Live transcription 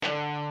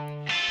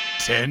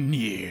10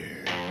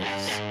 years.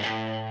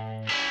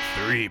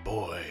 3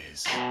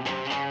 boys.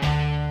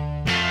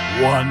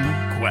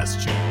 1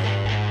 question.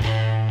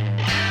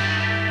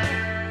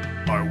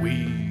 Are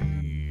we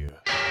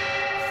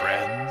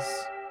friends?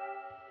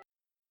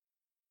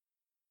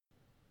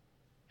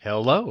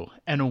 Hello,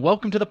 and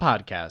welcome to the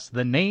podcast,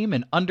 the name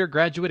and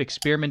undergraduate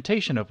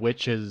experimentation of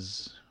which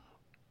is...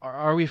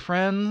 Are we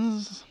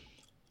friends?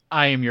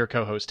 I am your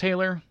co-host,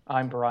 Taylor.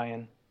 I'm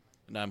Brian.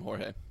 And I'm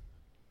Jorge.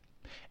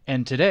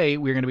 And today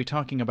we're going to be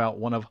talking about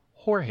one of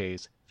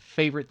Jorge's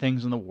favorite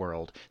things in the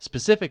world,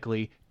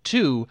 specifically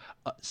 2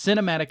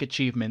 cinematic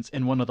achievements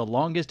in one of the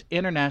longest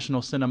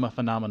international cinema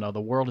phenomena the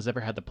world has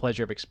ever had the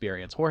pleasure of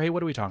experience. Jorge,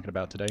 what are we talking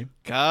about today?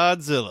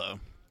 Godzilla.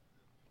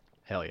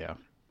 Hell yeah.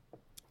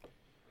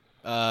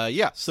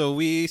 So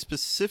we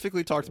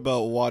specifically talked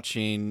about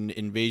watching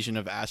Invasion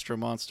of Astro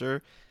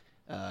Monster.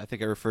 I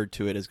think I referred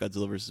to it as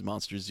Godzilla vs.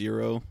 Monster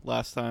Zero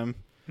last time.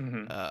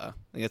 Mm-hmm. I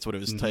think that's what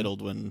it was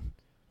titled when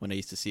I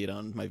used to see it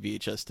on my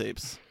VHS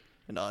tapes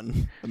and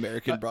on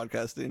American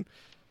broadcasting.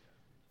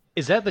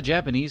 Is that the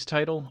Japanese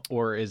title,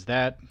 or is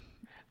that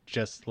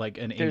just like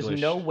an There's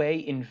English... no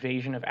way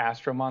Invasion of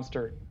Astro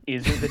Monster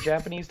isn't the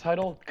Japanese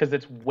title, because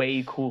it's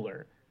way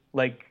cooler.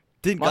 Like,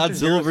 Did Monster Godzilla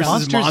Zero vs.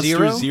 Monster Monster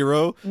Zero?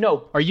 Zero?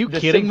 No. Are you the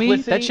kidding me?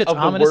 That simplicity shit's of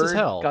the ominous as word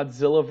hell.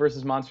 Godzilla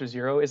versus Monster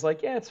Zero is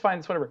like, yeah, it's fine,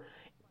 it's whatever.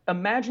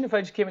 Imagine if I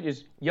just came and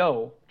just,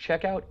 yo,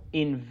 check out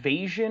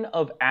Invasion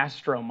of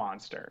Astro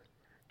Monster.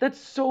 That's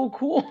so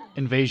cool.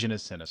 Invasion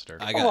is sinister.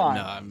 I Come got on.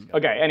 no. I'm,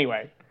 Okay,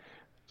 anyway.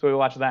 So we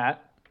watch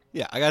that.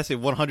 yeah, I gotta say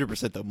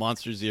 100% though.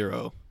 Monster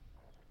Zero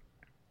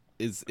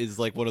is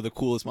like one of the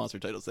coolest monster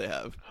titles they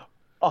have.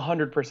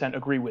 100%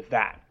 agree with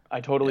that. I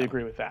totally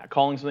agree with that.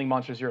 Calling something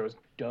Monster Zero is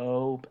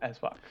dope as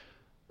fuck.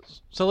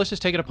 So let's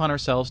just take it upon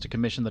ourselves to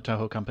commission the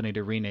Toho company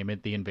to rename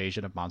it The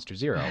Invasion of Monster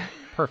Zero.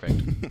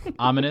 Perfect.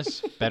 Ominous,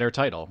 better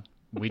title.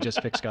 We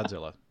just fixed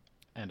Godzilla.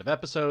 End of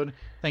episode.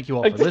 Thank you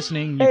all for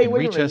listening. You can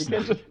reach us.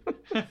 The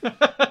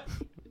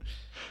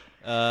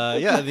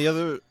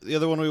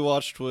other one we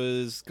watched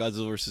was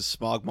Godzilla vs.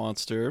 Smog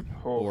Monster,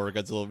 or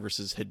Godzilla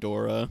vs.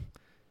 Hedorah,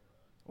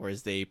 or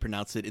as they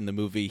pronounce it in the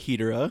movie,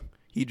 Hedorah.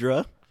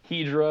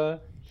 Hedorah,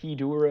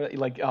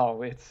 like,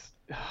 oh, it's...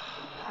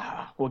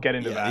 We'll get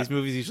into that. These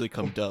movies usually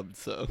come dubbed,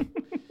 so...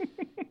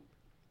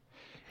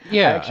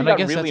 Yeah, and I got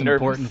guess really that's an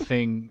nervous. important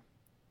thing.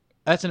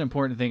 That's an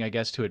important thing, I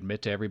guess, to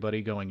admit to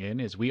everybody going in,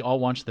 is we all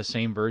watched the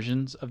same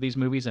versions of these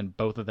movies, and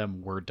both of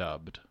them were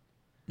dubbed.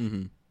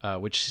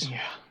 Mm-hmm. Which...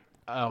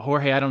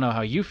 Jorge, I don't know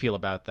how you feel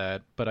about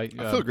that, but I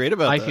feel great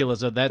about that. I feel as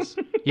though that's...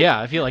 Yeah,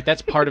 I feel like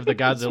that's part of the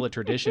Godzilla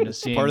tradition, is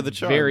seeing part of the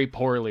charm. very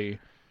poorly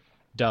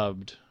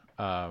dubbed,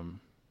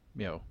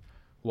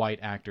 white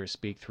actors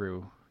speak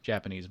through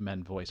Japanese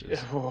men voices.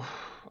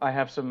 I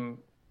have something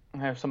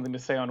to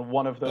say on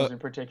one of those in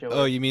particular.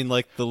 Oh, you mean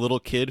like the little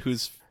kid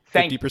whose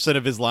Thank 50%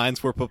 of his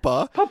lines were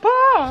Papa?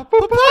 Papa!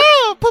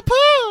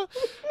 Papa!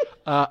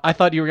 I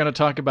thought you were going to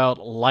talk about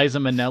Liza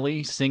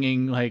Minnelli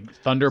singing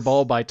like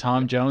Thunderball by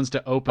Tom Jones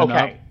to open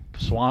up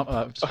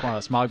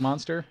Smog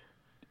Monster.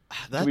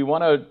 Do we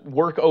want to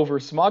work over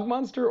Smog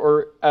Monster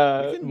or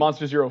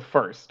Monster Zero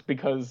first?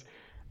 Because...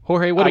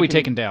 Jorge, what are we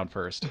taking down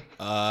first?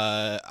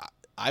 I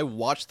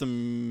watched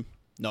them...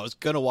 No, I was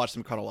going to watch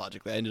them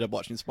chronologically. I ended up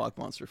watching Smog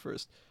Monster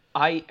first.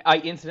 I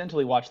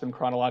incidentally watched them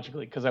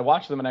chronologically because I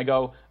watch them and I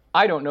go,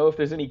 I don't know if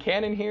there's any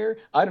canon here.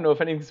 I don't know if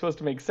anything's supposed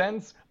to make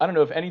sense. I don't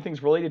know if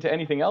anything's related to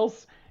anything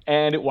else.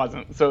 And it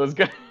wasn't. So it was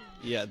good.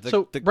 Yeah.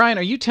 Brian,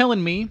 are you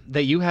telling me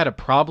that you had a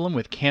problem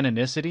with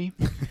canonicity?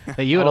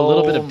 That you had a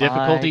little bit of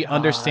difficulty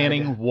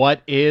understanding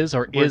what is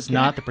or is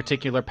not the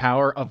particular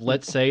power of,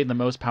 let's say, the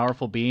most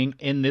powerful being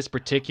in this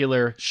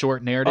particular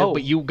short narrative,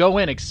 but you go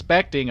in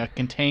expecting a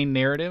contained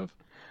narrative?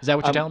 Is that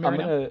what you're telling me right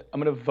now? I'm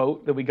gonna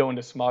vote that we go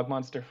into Smog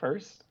Monster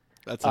first.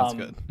 That sounds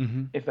good.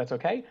 If that's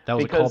okay. That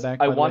was because a callback.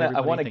 I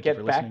want to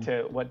get back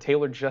to what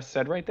Taylor just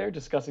said right there,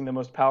 discussing the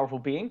most powerful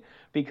being,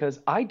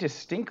 because I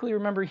distinctly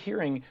remember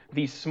hearing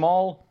the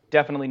small,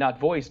 definitely not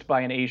voiced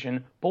by an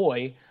Asian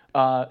boy,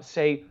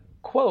 say,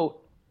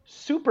 quote,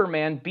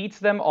 Superman beats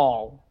them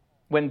all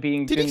when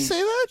being... Did he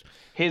say that?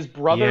 His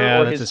brother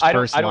or his... I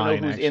don't know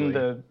who's in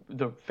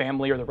the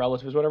family or the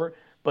relatives, whatever,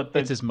 but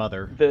it's his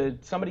mother.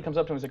 Somebody comes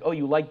up to him and is like, oh,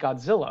 you like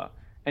Godzilla?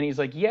 And he's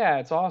like, yeah,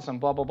 it's awesome,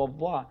 blah, blah, blah,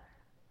 blah.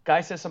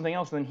 Guy says something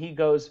else, and then he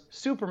goes,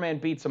 Superman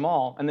beats them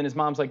all. And then his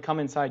mom's like, come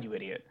inside, you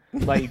idiot.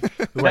 Like,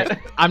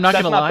 I'm not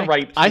going to lie. The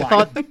right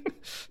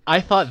I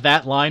thought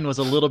that line was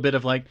a little bit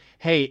of like,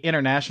 hey,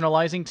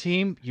 internationalizing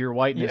team, your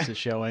whiteness is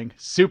showing.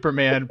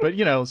 Superman, but,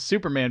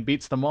 Superman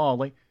beats them all.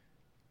 Like,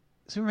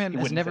 Superman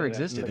has never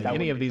existed in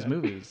any of these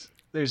movies.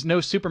 There's no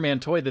Superman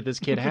toy that this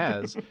kid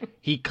has.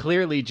 He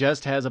clearly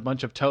just has a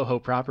bunch of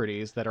Toho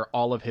properties that are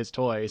all of his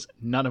toys,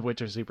 none of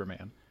which are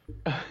Superman.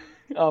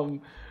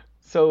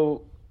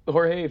 So,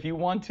 Jorge, if you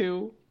want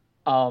to,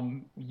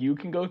 you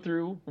can go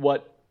through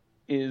what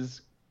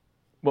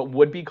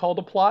would be called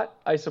a plot,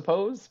 I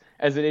suppose,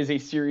 as it is a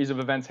series of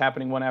events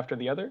happening one after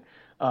the other.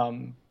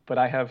 But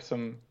I have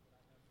some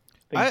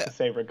things to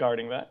say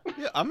regarding that.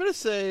 Yeah, I'm going to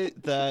say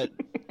that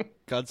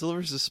Godzilla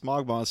vs.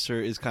 Smog Monster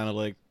is kind of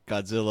like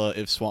Godzilla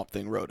if Swamp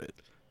Thing wrote it.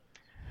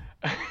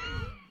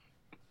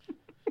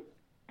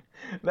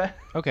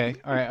 Okay,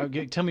 all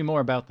right. Tell me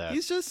more about that.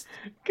 He's just...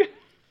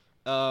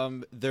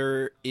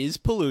 there is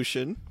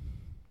pollution.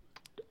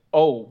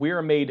 Oh, we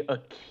are made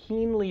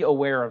keenly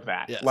aware of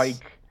that. Yes.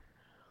 Like...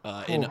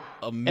 in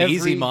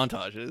amazing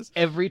montages.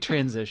 Every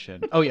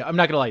transition. Oh, yeah, I'm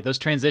not going to lie. Those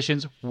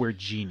transitions were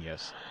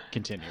genius.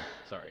 Continue.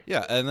 Sorry.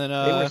 Yeah, and then...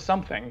 they were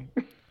something.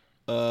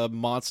 A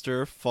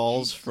monster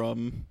falls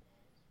from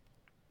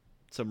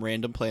some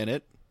random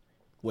planet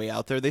way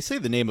out there. They say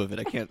the name of it.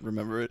 I can't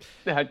remember it.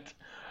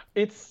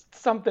 It's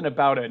something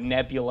about a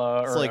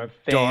nebula or like a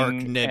thing. Dark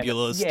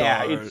nebula star.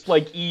 Yeah, it's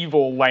like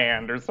evil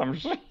land or some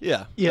shit.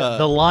 Yeah. Yeah,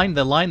 the line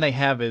they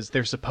have is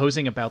they're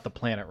supposing about the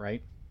planet,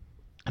 right?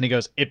 And he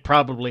goes, it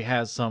probably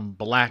has some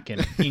black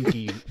and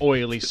inky,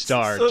 oily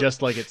star,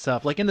 just like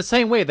itself. Like in the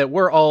same way that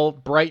we're all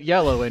bright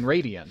yellow and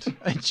radiant.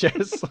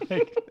 Just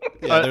like,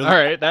 Yeah, all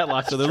right, that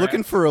lost. So they're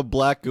looking for a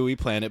black gooey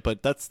planet,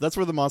 but that's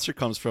where the monster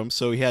comes from.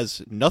 So he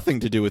has nothing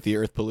to do with the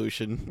Earth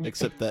pollution,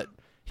 except that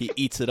he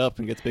eats it up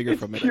and gets bigger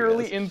from it.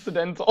 Purely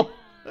incidental.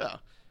 Yeah.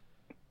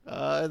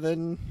 And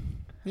then,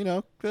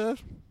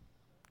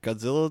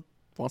 Godzilla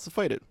wants to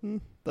fight it.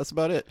 That's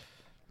about it.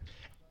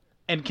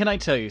 And can I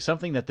tell you,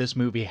 something that this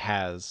movie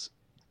has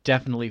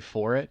definitely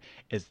for it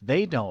is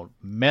they don't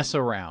mess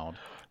around.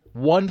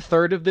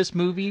 1/3 of this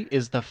movie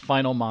is the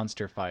final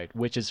monster fight,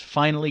 which is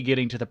finally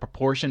getting to the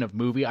proportion of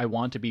movie I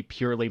want to be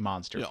purely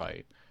monster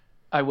fight.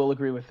 I will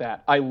agree with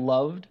that. I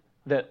loved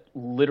that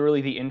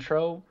literally the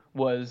intro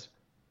was,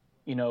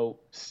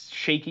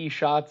 shaky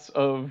shots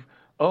of,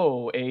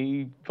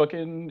 a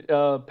fucking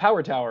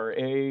power tower,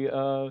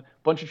 a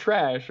bunch of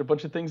trash, a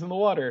bunch of things in the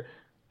water.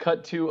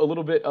 Cut to a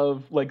little bit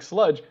of like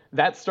sludge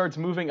that starts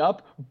moving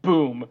up.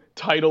 Boom!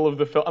 Title of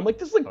the film. I'm like,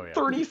 this is like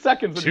 30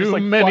 seconds. Of Too just,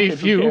 like, many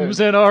fumes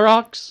in our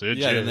oxygen.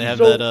 Yeah, and they have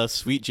that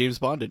sweet James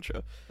Bond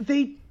intro.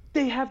 They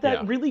have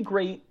that really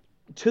great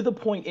to the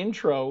point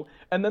intro,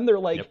 and then they're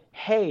like,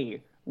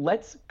 hey,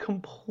 let's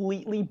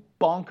completely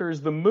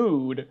bonkers the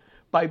mood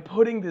by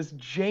putting this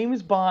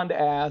James Bond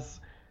ass,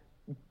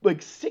 like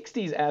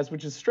 60s ass,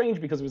 which is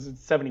strange because it was in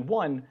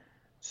 71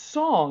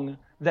 song.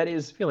 That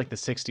is, I feel like the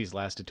 60s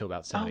lasted till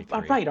about 73.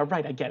 All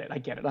right, I get it.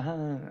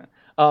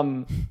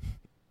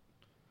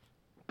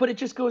 But it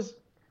just goes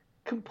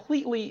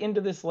completely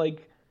into this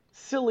like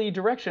silly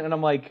direction, and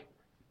I'm like,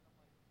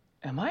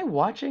 am I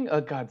watching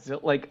a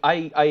Godzilla? Like,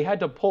 I had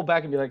to pull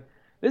back and be like,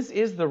 this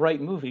is the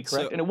right movie,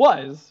 correct? And it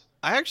was.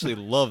 I actually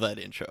love that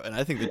intro, and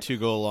I think the two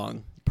go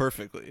along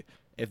perfectly.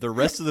 If the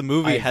rest of the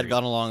movie had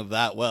gone along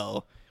that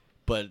well,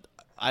 but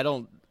I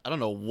don't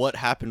know what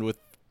happened with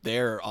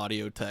their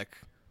audio tech.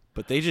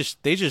 But they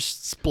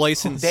just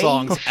splice in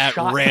songs at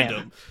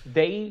random.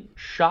 They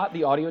shot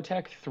the audio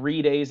tech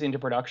 3 days into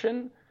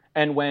production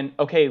and went,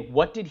 okay,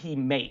 what did he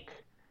make?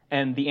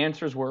 And the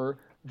answers were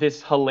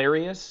this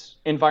hilarious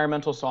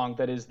environmental song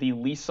that is the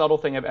least subtle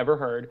thing I've ever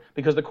heard,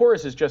 because the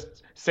chorus is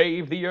just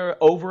save the earth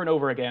over and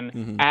over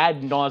again,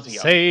 ad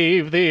nauseum.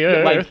 Save the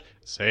earth,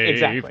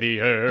 save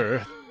the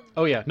earth.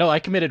 Oh yeah, no, I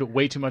committed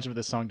way too much of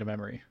this song to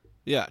memory.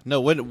 Yeah,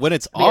 no, when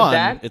it's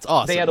on, it's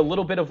awesome. They had a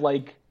little bit of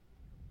like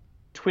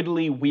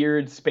twiddly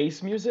weird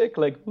space music,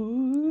 like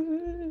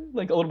ooh,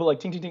 like a little bit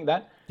like ting ting ting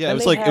that. Yeah, it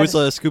was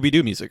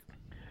Scooby-Doo music.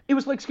 It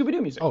was like Scooby-Doo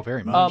music. Oh,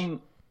 very much.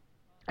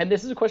 And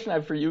this is a question I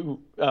have for you,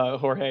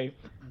 Jorge.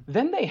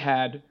 Then they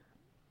had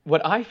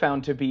what I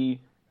found to be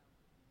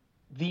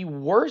the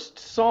worst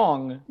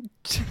song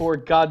for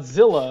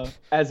Godzilla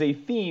as a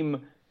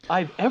theme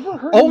I've ever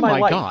heard in my life.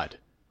 Oh my god.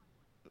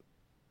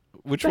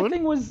 Which one? That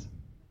thing was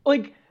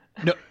like...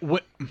 No,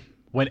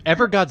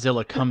 whenever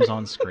Godzilla comes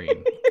on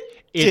screen,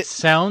 it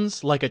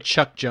sounds like a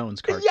Chuck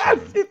Jones cartoon. Yes,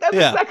 that's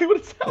exactly what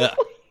it sounds like.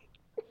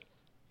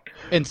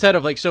 Instead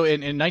of like, so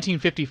in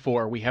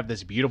 1954, we have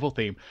this beautiful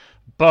theme.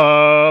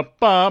 Ba,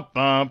 ba,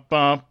 ba,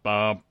 ba,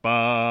 ba,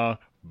 ba,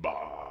 ba.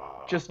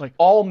 Just like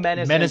all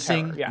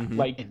menacing, yeah,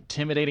 like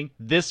intimidating.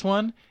 This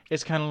one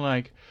is kind of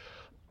like,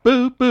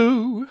 boo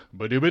boo,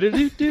 ba doo ba doo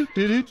doo doo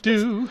doo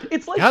doo.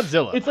 It's like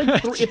Godzilla. It's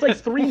like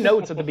three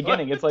notes at the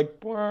beginning. It's like,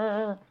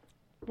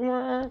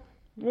 and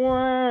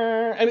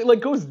it like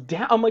goes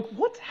down. I'm like,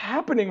 what's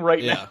happening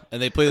right now? Yeah,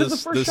 and they play the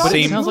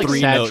same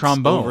three notes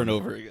trombone over and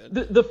over again.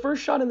 The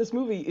first shot in this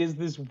movie is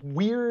this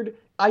weird.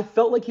 I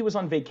felt like he was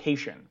on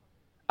vacation.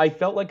 I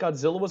felt like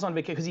Godzilla was on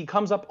vacation because he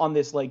comes up on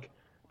this like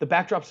the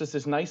backdrop's just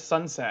this nice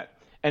sunset.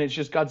 And it's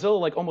just Godzilla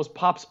like almost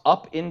pops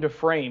up into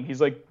frame.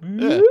 He's like,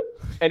 and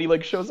he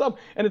like shows up,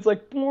 and it's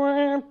like,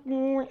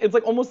 it's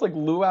like almost like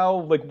luau,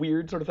 like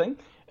weird sort of thing.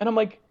 And I'm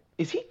like,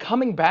 is he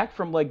coming back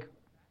from like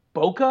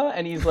Boca?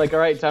 And he's like, all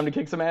right, time to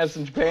kick some ass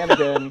in Japan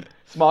again.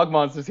 Smog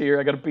Monster's here.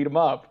 I got to beat him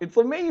up. It's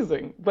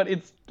amazing, but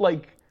it's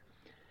like,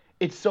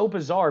 it's so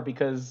bizarre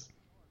because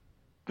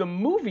the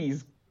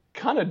movie's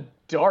kind of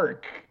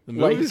dark. The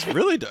movie's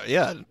really dark.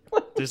 Yeah,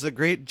 there's a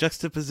great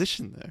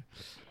juxtaposition there.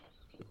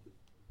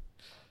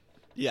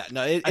 Yeah,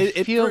 no,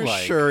 it for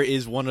sure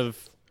is one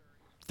of...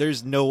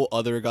 There's no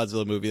other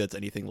Godzilla movie that's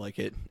anything like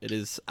it. It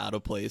is out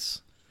of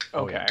place.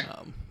 Okay.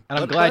 And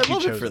I'm glad you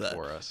chose it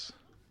for us.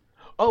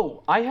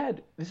 Oh,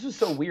 this was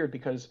so weird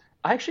because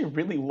I actually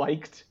really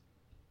liked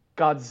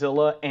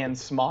Godzilla and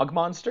Smog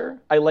Monster.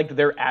 I liked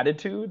their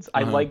attitudes.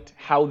 I liked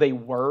how they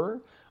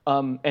were.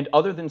 And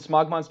other than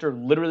Smog Monster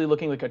literally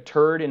looking like a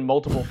turd in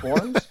multiple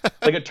forms,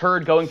 like a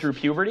turd going through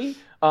puberty,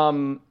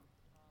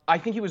 I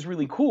think he was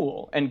really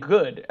cool and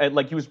good.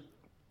 Like he was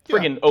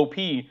friggin' OP.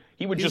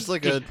 He would just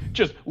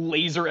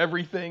laser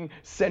everything,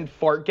 send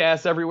fart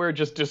gas everywhere,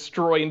 just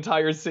destroy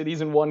entire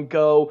cities in one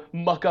go,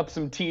 muck up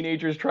some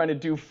teenagers trying to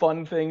do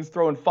fun things,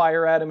 throwing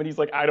fire at him, and he's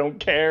like, I don't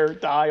care,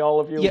 die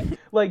all of you. Yeah.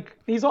 Like,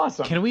 he's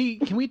awesome. Can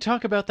we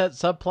talk about that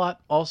subplot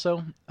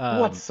also?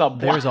 What subplot?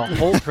 There's a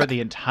whole, for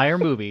the entire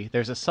movie,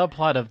 there's a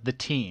subplot of the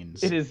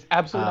teens. It is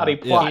absolutely not a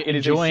plot. It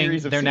is a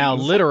series of They're scenes. now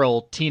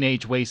literal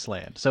teenage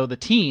wasteland. So the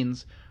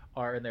teens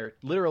are in their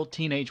literal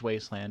teenage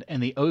wasteland,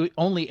 and the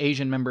only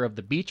Asian member of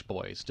the Beach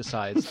Boys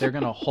decides they're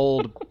going to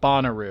hold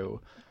Bonnaroo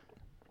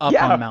up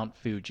on Mount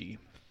Fuji.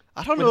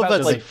 I don't know if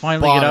that's like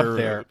finally get up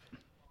there.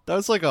 That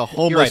was like a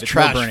homeless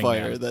trash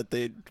fire that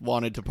they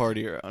wanted to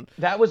party around.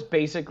 That was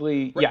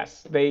basically,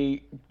 yes,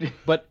 they...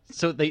 But,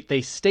 so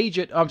they stage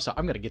it... I'm sorry,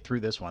 I'm going to get through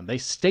this one. They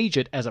stage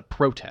it as a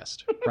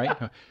protest, right?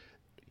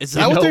 Is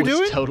that what they're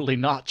doing? It's totally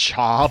not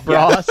Cha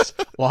Bros.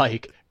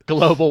 Like...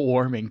 global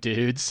warming,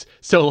 dudes.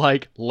 So,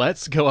 like,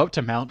 let's go up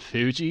to Mount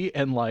Fuji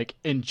and, like,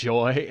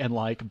 enjoy and,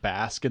 like,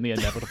 bask in the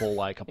inevitable,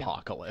 like,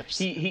 apocalypse.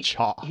 He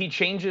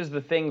changes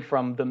the thing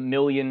from the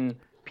million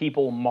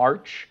people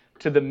march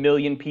to the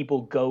million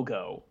people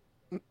go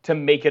to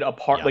make it a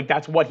party. Yeah. Like,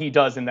 that's what he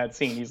does in that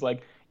scene. He's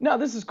like, no,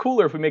 this is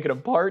cooler if we make it a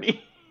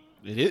party.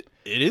 It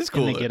is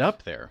cooler. When they get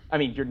up there. I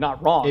mean, you're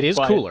not wrong. It is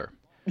cooler.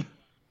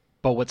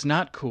 But what's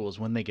not cool is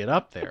when they get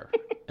up there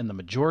and the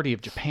majority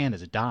of Japan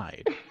has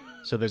died.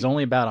 So there's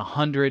only about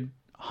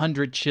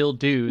 100 chill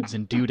dudes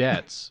and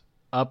dudettes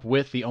up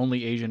with the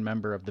only Asian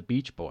member of the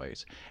Beach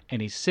Boys.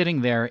 And he's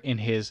sitting there in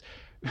his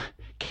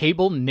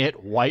cable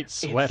knit white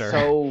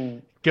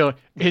sweater.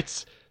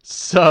 It's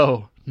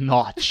so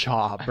not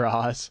Cha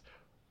Bros.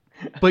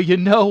 But you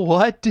know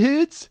what,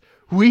 dudes?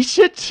 We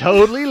should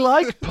totally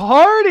like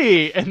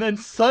party. And then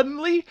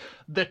suddenly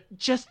the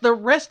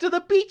rest of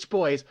the Beach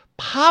Boys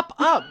pop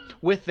up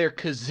with their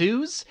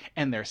kazoos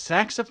and their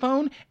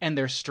saxophone and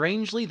their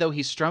strangely, though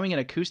he's strumming an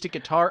acoustic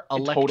guitar,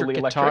 electric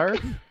guitar.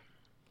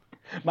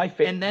 My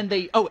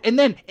favorite. And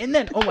then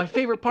my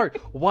favorite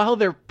part, while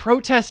they're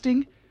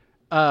protesting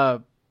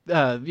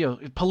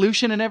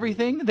pollution and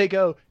everything, they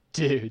go,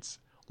 dudes,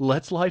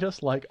 let's light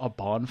us like a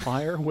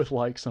bonfire with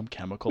like some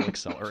chemical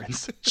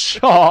accelerants.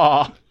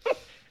 Cha.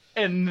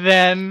 And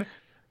then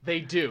they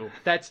do.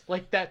 That's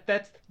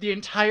the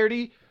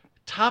entirety,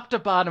 top to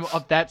bottom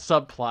of that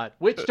subplot.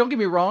 Which, don't get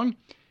me wrong,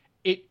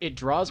 it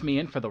draws me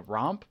in for the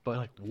romp. But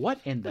like, what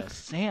in the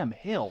Sam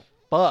Hill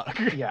fuck?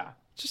 Yeah,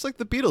 just like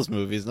the Beatles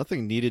movies,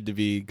 nothing needed to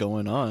be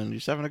going on. You're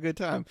just having a good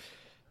time.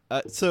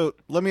 So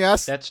let me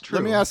ask. That's true.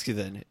 Let me ask you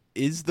then: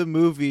 is the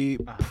movie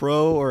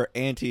pro or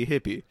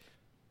anti-hippie?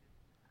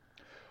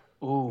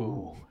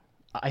 Ooh,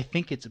 I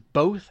think it's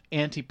both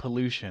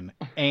anti-pollution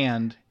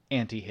and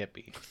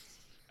anti-hippie.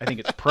 I think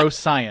it's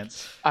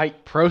pro-science.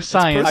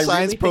 Pro-science.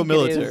 Pro-science,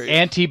 pro-military.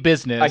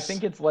 Anti-business. I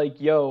think it's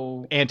like,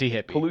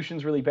 anti-hippie.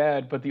 Pollution's really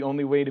bad, but the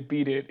only way to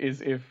beat it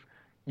is if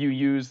you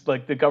use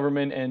like the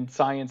government and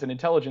science and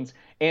intelligence,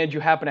 and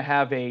you happen to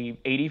have a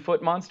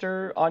 80-foot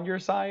monster on your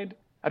side.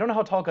 I don't know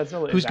how tall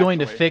Godzilla is. Who's going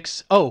to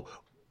fix...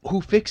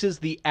 who fixes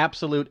the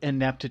absolute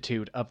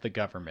ineptitude of the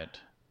government,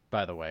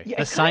 by the way. Yeah,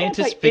 the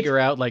scientists figure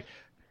out, like...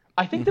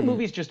 I think the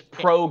movie's just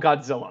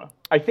pro-Godzilla.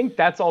 I think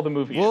that's all the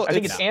movie is. I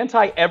think it's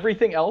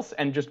anti-everything else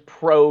and just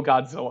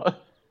pro-Godzilla.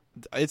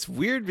 It's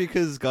weird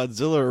because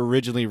Godzilla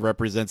originally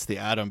represents the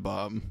atom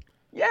bomb.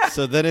 Yeah.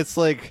 So then it's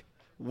like,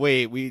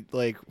 wait,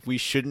 we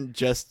shouldn't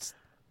just...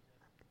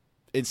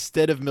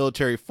 Instead of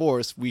military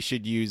force, we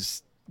should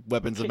use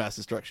weapons of mass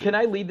destruction. Can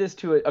I lead this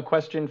to a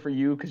question for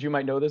you? Because you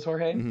might know this,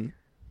 Jorge. Mm-hmm.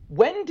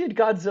 When did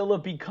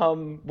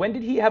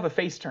he have a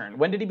face turn?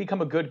 When did he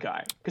become a good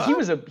guy? Because he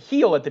was a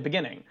heel at the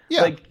beginning.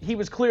 Yeah. Like, he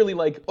was clearly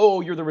like,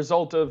 oh, you're the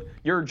result of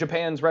your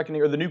Japan's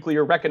reckoning or the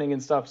nuclear reckoning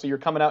and stuff, so you're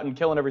coming out and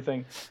killing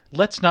everything.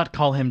 Let's not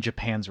call him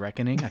Japan's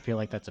reckoning. I feel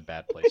like that's a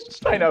bad place to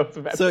start. I know, it's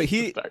a bad place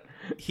to start.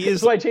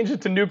 So I changed it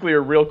to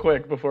nuclear real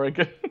quick before I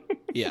could...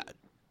 Yeah.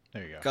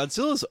 There you go.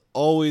 Godzilla's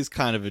always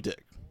kind of a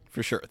dick,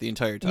 for sure, the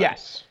entire time.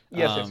 Yes.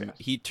 Yes.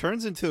 He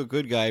turns into a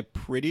good guy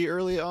pretty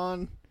early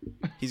on.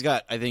 He's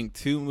got, I think,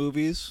 2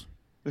 movies.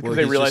 Because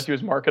they realized he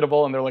was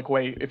marketable, and they're like,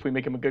 wait, if we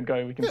make him a good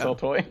guy, we can sell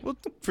toy. Well,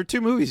 for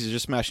 2 movies, he's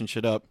just smashing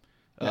shit up.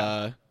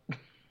 Yeah.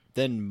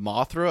 Then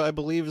Mothra, I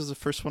believe, is the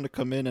first one to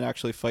come in and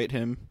actually fight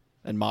him.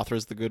 And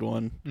Mothra's the good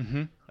one.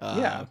 Mm-hmm.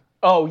 Yeah.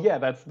 Oh, yeah,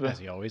 that's the... As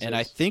he always and is.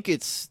 I think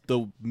it's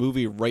the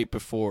movie right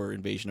before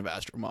Invasion of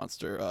Astro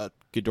Monster,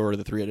 Ghidorah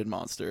the Three-Headed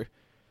Monster.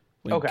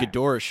 When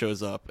Ghidorah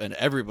shows up, and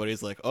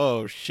everybody's like,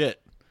 oh,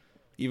 shit.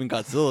 Even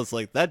Godzilla's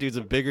like, that dude's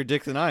a bigger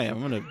dick than I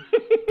am. I'm going to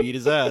beat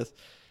his ass.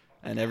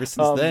 And ever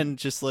since then,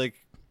 just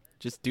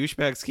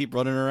douchebags keep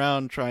running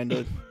around trying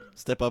to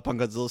step up on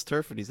Godzilla's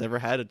turf, and he's never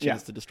had a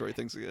chance to destroy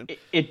things again.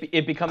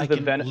 It becomes the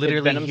Venom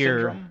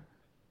syndrome.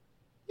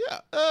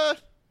 Yeah.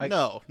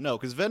 No,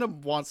 because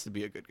Venom wants to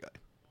be a good guy.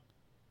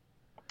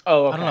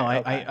 Oh, okay. I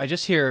don't know. I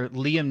just hear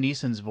Liam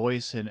Neeson's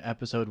voice in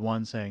episode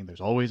 1 saying,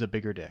 "There's always a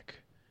bigger dick,"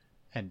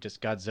 and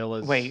just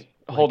Godzilla's. Wait,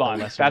 hold on.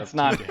 That's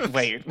not.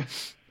 Wait.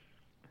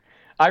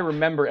 I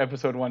remember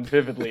episode 1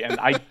 vividly, and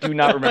I do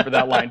not remember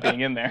that line being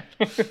in there.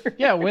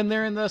 Yeah, when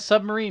they're in the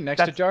submarine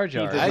next to Jar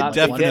Jar. I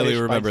definitely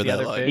remember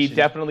that line. He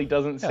definitely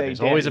doesn't say. There's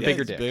always a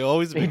bigger dick.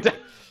 Always a bigger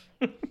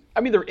dick.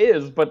 I mean, there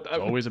is, but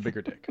there's always a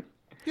bigger dick.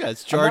 Yeah,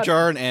 it's Jar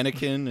Jar and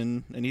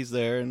Anakin, and he's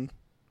there, and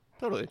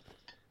totally.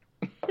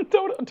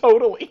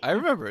 Totally. I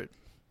remember it.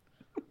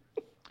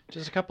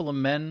 Just a couple of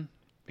men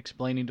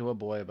explaining to a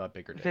boy about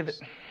bigger dicks.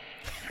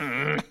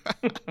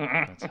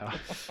 That's how.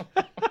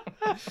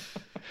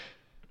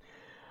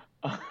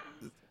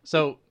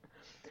 So,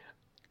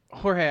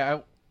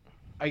 Jorge,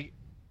 I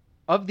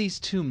of these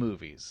two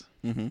movies,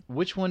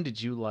 which one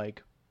did you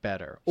like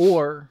better?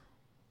 Or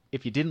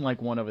if you didn't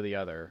like one over the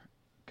other,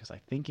 because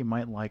I think you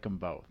might like them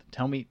both.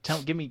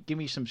 Give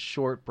me some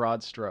short,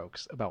 broad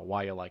strokes about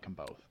why you like them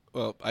both.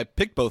 Well, I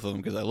picked both of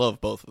them because I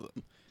love both of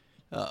them.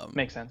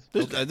 Makes sense.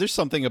 There's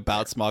something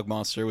about Smog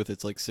Monster with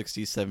its like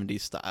 60s,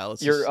 70s style.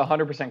 You're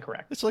 100%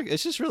 correct.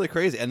 It's just really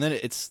crazy. And then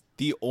it's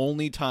the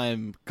only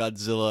time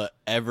Godzilla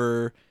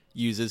ever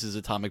uses his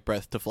atomic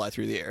breath to fly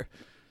through the air,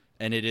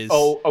 and it is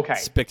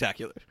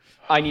spectacular.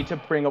 I need to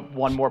bring up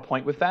one more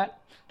point with that,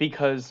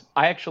 because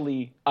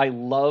I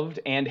loved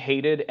and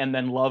hated and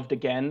then loved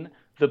again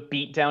the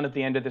beatdown at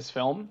the end of this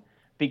film,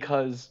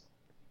 because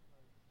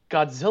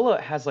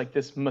Godzilla has like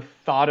this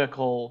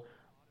methodical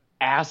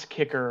ass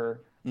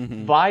kicker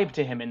vibe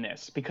to him in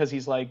this, because he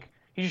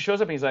just shows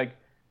up and he's like,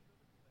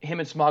 him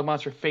and Smog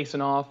Monster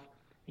facing off.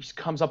 He just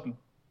comes up and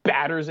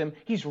batters him.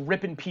 He's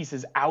ripping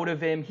pieces out of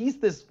him. He's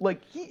this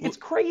it's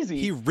crazy.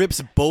 He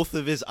rips both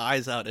of his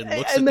eyes out and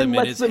looks at them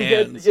in his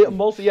hands.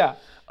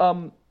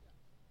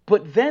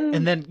 But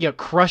then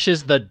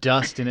crushes the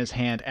dust in his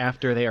hand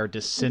after they are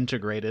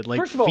disintegrated.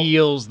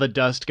 Feels the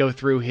dust go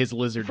through his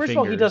lizard fingers. First of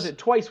all, he does it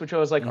twice, which I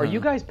was like, are you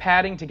guys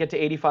padding to get to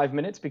 85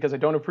 minutes? Because I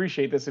don't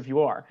appreciate this if you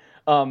are.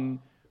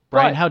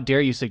 Brian, how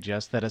dare you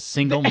suggest that a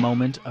single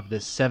moment of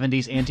this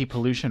 70s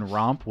anti-pollution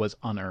romp was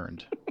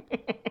unearned?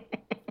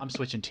 I'm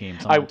switching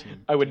teams.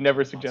 I would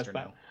never suggest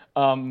that.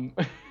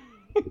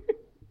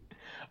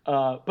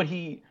 But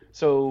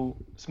so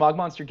Smog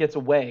Monster gets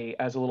away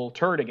as a little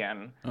turd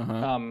again.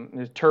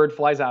 The turd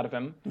flies out of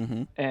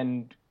him,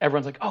 and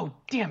everyone's like, "Oh,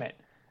 damn it!"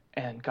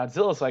 And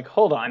Godzilla's like,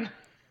 "Hold on,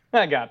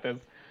 I got this."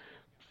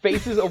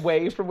 Faces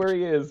away from where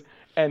he is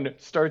and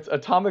starts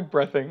atomic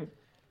breathing.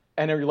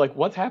 And you're like,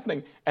 "What's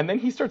happening?" And then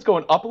he starts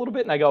going up a little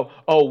bit, and I go,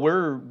 "Oh,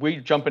 we're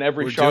jumping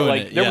every shark.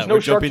 Like there was no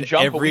shark to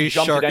jump, but we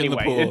jumped it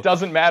anyway. It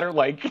doesn't matter,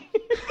 like."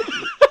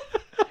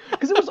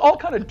 Because it was all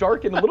kind of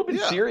dark and a little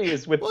bit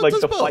serious with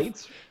the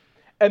fights.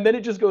 And then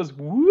it just goes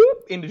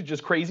whoop into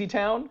just crazy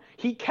town.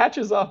 He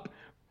catches up,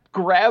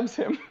 grabs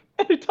him,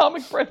 and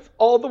atomic breaths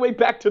all the way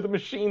back to the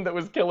machine that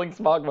was killing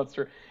Smog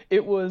Monster.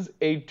 It was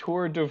a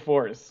tour de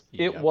force.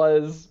 Yep. It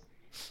was.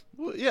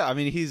 Well, yeah, I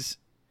mean, he's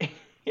a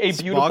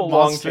beautiful Smog long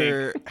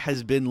Monster take.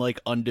 has been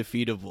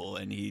undefeatable,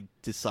 and he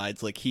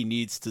decides he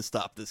needs to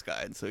stop this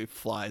guy, and so he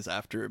flies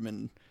after him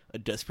in a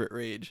desperate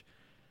rage,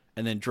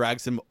 and then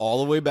drags him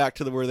all the way back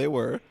to where they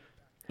were,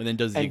 and then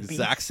does the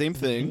exact same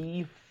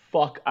thing.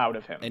 Fuck out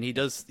of him. And he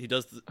does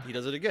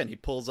it again. He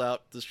pulls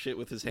out the shit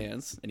with his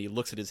hands, and he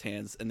looks at his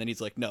hands, and then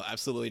he's like, "No,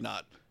 absolutely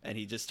not." And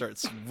he just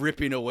starts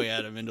ripping away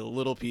at him into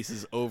little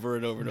pieces over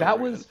and over and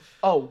over. Again.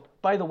 Oh,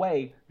 by the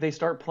way, they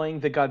start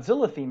playing the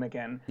Godzilla theme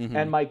again,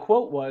 and my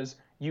quote was,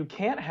 "You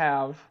can't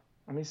have."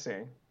 Let me see.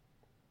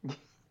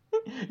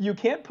 You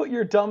can't put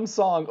your dumb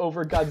song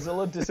over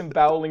Godzilla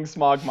disemboweling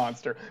Smog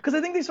Monster. Because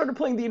I think they started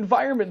playing the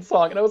environment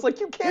song, and I was like,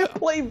 you can't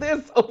play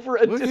this over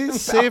a disembowelment.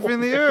 He's saving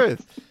the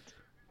earth.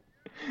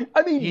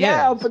 I mean,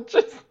 but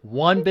just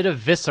one bit of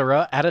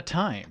viscera at a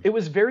time. It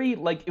was very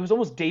it was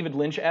almost David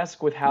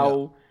Lynch-esque with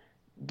how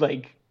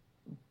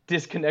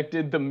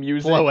disconnected the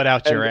music. Blow it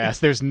out your ass.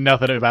 There's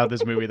nothing about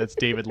this movie that's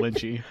David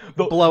Lynchy.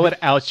 Blow it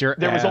out your ass.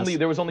 There was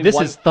only this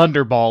one, is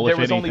Thunderball. There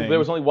was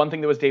only one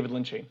thing that was David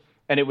Lynchy,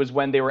 and it was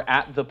when they were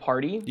at the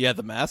party. Yeah,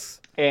 the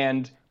masks.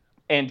 And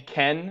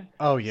Ken.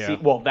 Oh yeah.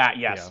 That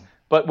yes. Yeah.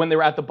 But when they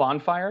were at the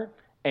bonfire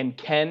and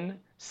Ken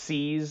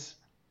sees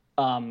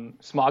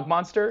Smog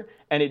Monster,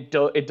 and it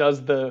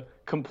does the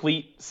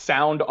complete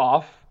sound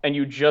off, and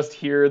you just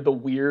hear the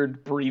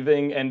weird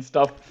breathing and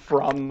stuff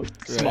from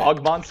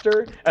Smog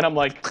Monster, and I'm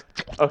like,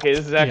 okay,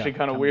 this is actually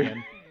kind of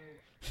weird.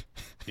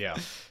 Yeah.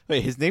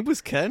 Wait, his name was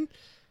Ken?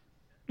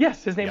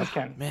 Yes, his name is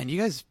Ken. Man, you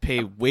guys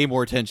pay way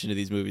more attention to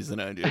these movies than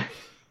I do.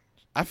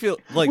 I feel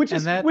which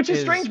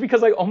is strange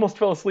because I almost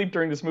fell asleep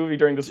during this movie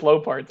during the slow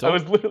parts. I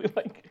was literally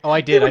like, oh,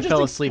 I did. I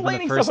fell asleep in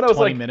the first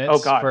 20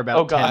 minutes for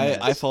about 10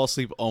 minutes. I fall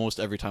asleep almost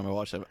every time I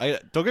watch them.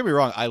 Don't get me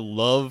wrong. I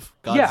love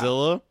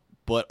Godzilla,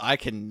 but I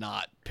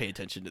cannot pay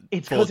attention to.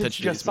 It's because it's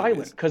just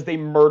silent because they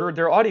murdered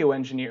their audio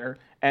engineer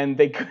and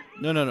they.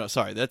 No.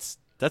 Sorry, that's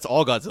That's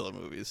all Godzilla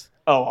movies.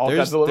 Oh, all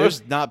Godzilla movies?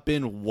 There's not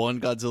been one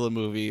Godzilla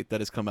movie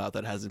that has come out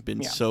that hasn't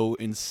been so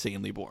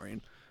insanely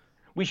boring.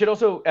 We should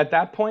also, at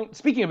that point,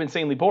 speaking of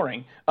insanely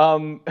boring,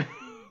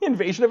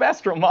 Invasion of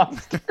Astro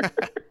Monster.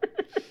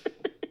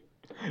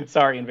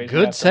 Sorry, Invasion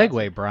Good of Astro segue,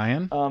 Monster.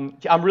 Brian.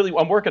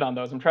 I'm working on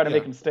those. I'm trying to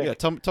make them stick. Yeah,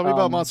 tell me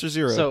about Monster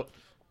Zero. So,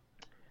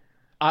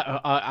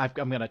 I'm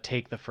going to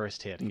take the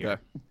first hit here.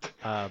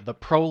 Okay. The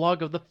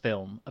prologue of the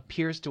film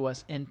appears to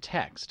us in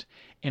text,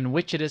 in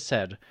which it is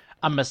said,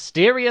 "A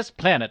mysterious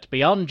planet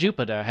beyond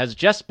Jupiter has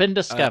just been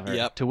discovered."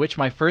 Yep. To which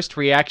my first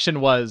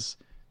reaction was,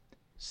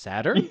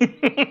 Saturn?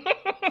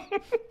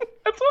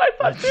 That's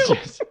what I thought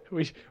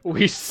too.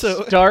 we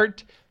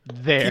start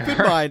there. Keep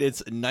in mind, it's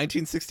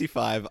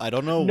 1965. I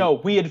don't know. No,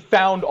 we had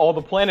found all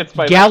the planets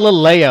by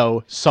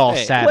Galileo saw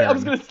Hey. Saturn. I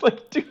was gonna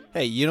dude.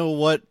 Hey, you know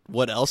what?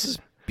 What else is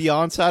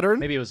beyond Saturn?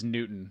 Maybe it was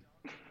Newton.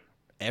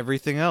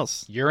 Everything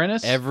else.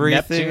 Uranus,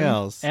 Everything Neptune,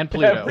 else. and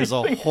Pluto. There's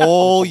a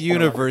whole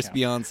universe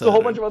beyond It's Saturn. a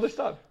whole bunch of other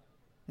stuff.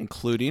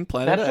 Including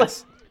Planet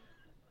That's X.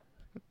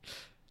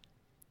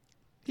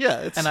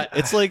 Yeah,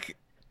 it's like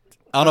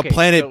on Okay, a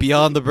planet so-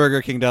 beyond the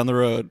Burger King down the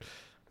road.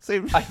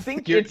 Same. I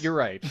think You're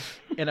right.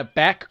 In a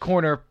back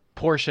corner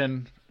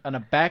portion, on a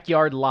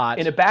backyard lot,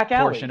 In a back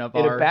alley. portion of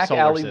In a our back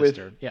solar alley with-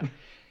 system. Yeah.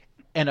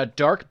 In a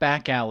dark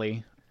back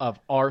alley of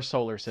our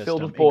solar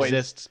system with boys.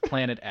 exists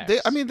Planet X.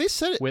 They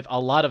said it. with a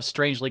lot of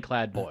strangely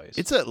clad boys.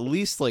 It's at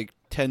least like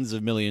tens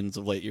of millions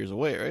of light years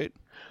away, right?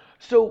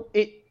 So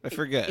I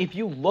forget. If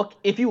you look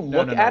at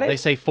no. it, They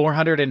say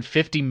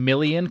 450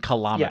 million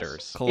kilometers.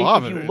 yes.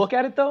 Kilometers. If you look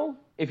at it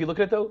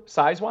though,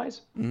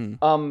 size-wise,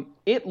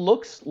 it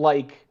looks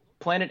like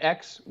Planet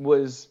X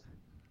was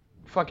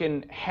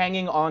fucking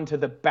hanging onto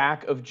the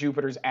back of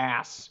Jupiter's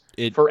ass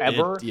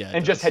forever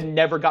and just had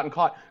never gotten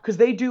caught. Because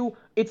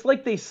it's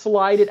like they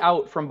slide it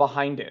out from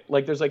behind it.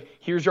 Like there's like,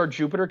 here's our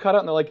Jupiter cutout,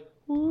 and they're like,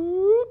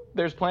 whoop,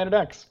 there's Planet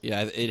X.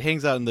 Yeah, it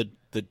hangs out in the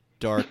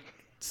dark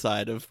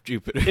side of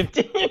Jupiter.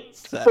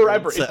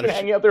 Forever. It's been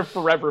hanging out there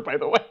forever, by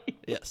the way.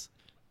 Yes.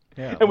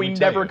 Yeah, And we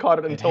never caught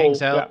it until...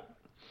 hangs out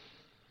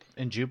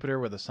in Jupiter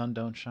where the sun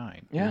don't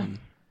shine. Yeah.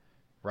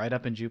 Right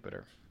up in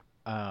Jupiter.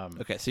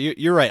 Okay, so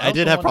you're right. I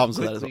did have problems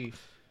with that as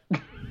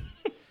well.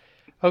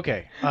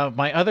 Okay,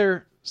 my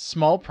other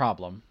small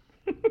problem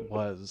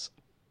was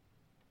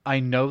I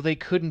know they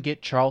couldn't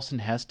get Charlton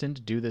Heston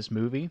to do this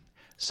movie,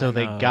 so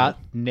they got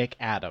Nick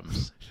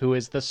Adams, who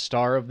is the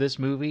star of this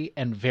movie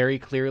and very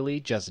clearly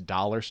just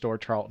dollar store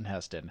Charlton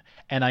Heston.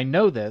 And I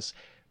know this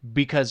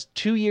because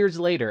 2 years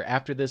later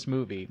after this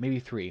movie, maybe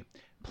 3,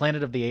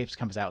 Planet of the Apes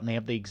comes out and they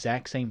have the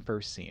exact same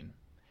first scene.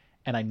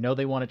 And I know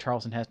they wanted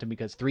Charlton Heston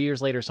because 3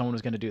 years later someone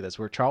was going to do this,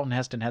 where Charlton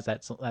Heston has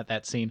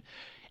that scene.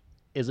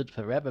 Is it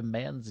forever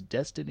man's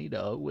destiny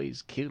to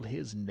always kill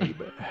his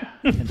neighbor?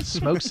 And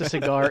smokes a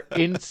cigar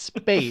in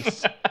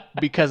space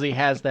because he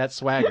has that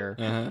swagger.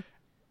 Uh-huh.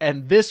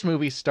 And this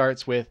movie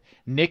starts with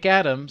Nick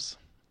Adams,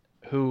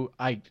 who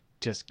I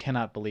just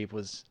cannot believe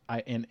was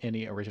in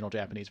any original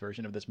Japanese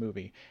version of this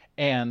movie.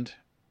 And,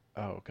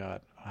 oh, God.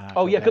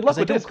 Good luck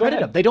with this. Go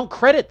ahead. They don't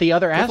credit the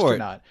other Go for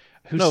it. astronaut.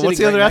 Who's No, what's the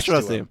sitting other right next to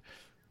astronaut's him. name?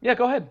 Yeah,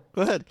 go ahead.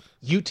 Go ahead.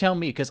 You tell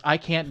me, because I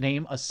can't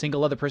name a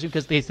single other person,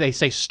 because they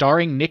say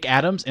starring Nick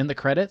Adams in the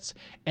credits,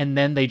 and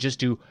then they just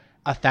do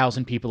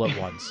 1,000 people at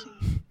once.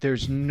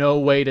 There's no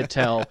way to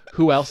tell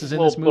who else is in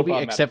this movie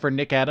except for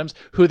Nick Adams,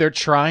 who they're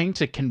trying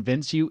to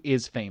convince you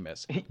is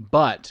famous.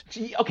 But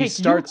Okay, he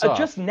starts off.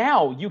 just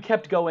now you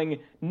kept going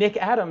Nick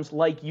Adams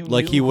like you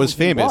Like knew he was who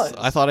famous. He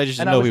was. I thought I just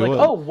and didn't know I was he like, was.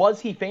 oh, was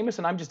he famous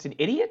and I'm just an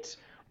idiot?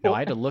 No, I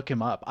had to look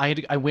him up.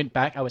 I went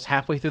back. I was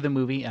halfway through the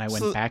movie, and I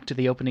went back to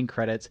the opening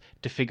credits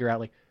to figure out,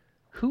 like,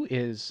 who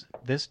is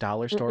this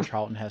dollar store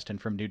Charlton Heston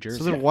from New Jersey?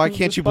 So then why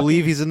can't you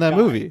believe he's in that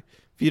movie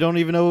if you don't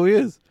even know who he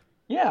is?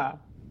 Yeah.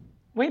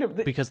 Wait a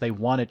minute. Because they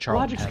wanted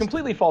Charlton Logic's Heston.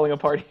 completely falling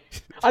apart.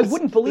 I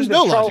wouldn't believe that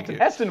no logic Charlton here.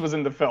 Heston was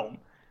in the film.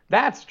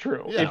 That's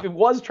true. Yeah. If it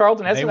was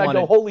Charlton Heston, I'd go,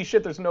 wanted- holy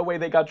shit, there's no way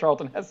they got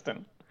Charlton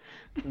Heston.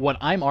 What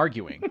I'm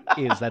arguing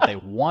is that they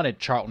wanted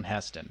Charlton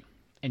Heston,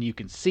 and you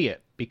can see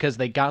it because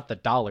they got the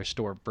dollar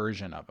store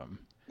version of him.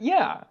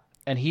 Yeah.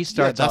 And he Yeah,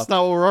 starts that's off,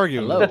 not what we're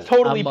arguing. Hello. That's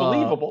totally I'm,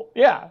 believable.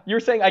 Yeah. You're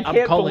saying I can't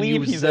I'm calling believe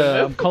you he's in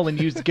this. I'm calling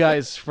you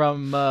guys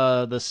from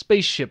the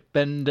spaceship,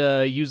 and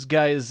you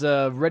guys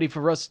ready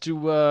for us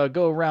to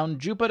go around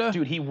Jupiter?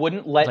 Dude, he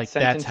wouldn't let like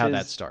sentences that's how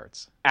that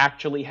starts.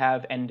 actually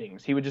have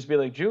endings. He would just be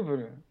like,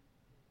 Jupiter,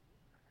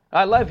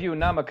 I love you,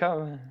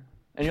 Namaka.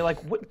 And you're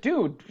like, what?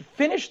 Dude,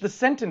 finish the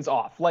sentence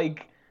off.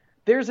 Like,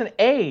 there's an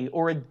A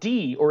or a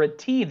D or a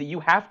T that you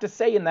have to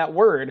say in that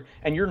word,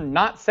 and you're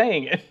not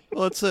saying it.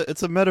 Well,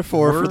 it's a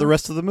metaphor for the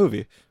rest of the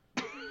movie.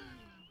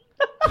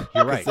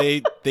 You're right.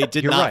 They did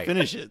You're not right.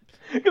 finish it.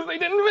 Because they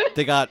didn't finish.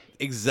 They got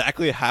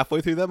exactly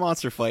halfway through that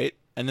monster fight,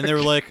 and then they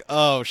were like,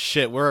 "Oh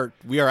shit,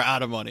 we are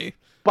out of money."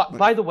 But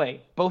by the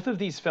way, both of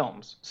these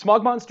films,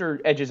 Smog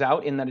Monster edges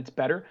out in that it's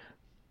better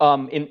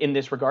in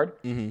this regard.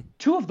 Mm-hmm.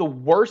 Two of the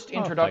worst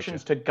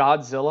introductions to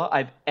Godzilla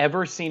I've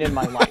ever seen in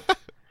my life.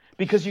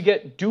 Because you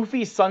get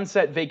doofy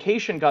Sunset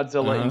Vacation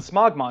Godzilla in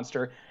Smog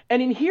Monster,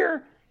 and in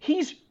here,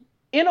 he's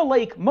in a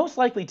lake, most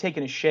likely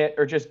taking a shit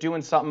or just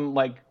doing something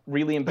like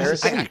really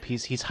embarrassing.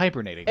 He's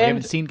hibernating. We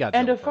haven't seen Godzilla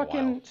and a for fucking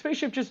a while.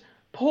 spaceship just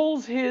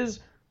pulls his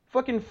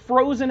fucking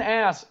frozen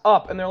ass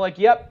up, and they're like,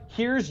 "Yep,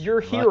 here's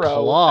your hero," and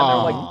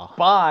they're like,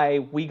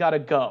 "Bye, we gotta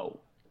go."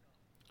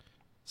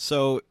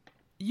 So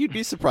you'd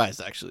be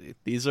surprised, actually.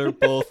 These are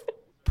both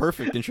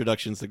perfect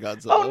introductions to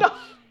Godzilla. Oh no!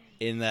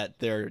 In that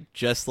they're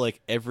just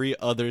like every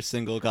other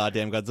single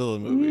goddamn Godzilla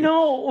movie.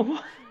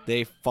 No.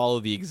 They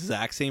follow the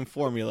exact same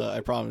formula,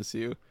 I promise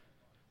you.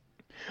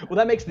 Well,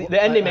 that makes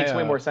the ending makes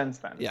way more sense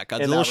then. Yeah,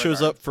 Godzilla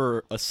shows up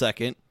for a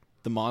second.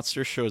 The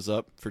monster shows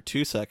up for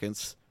 2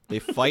 seconds. They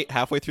fight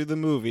halfway through the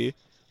movie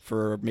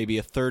for maybe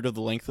a third of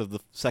the length of the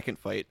second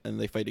fight, and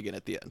they fight again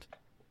at the end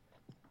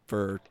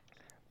for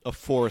a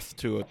fourth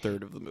to a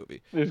third of the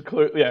movie. There's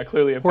clearly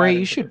a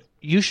Jorge,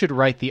 you should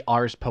write the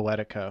Ars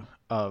Poetica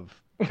of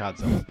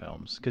Godzilla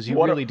films, because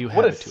you really do have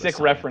what a it to sick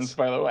a reference,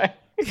 by the way.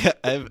 Yeah,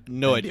 I have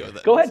no idea what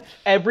that Go is. ahead,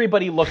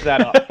 everybody look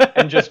that up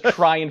and just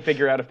try and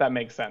figure out if that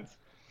makes sense.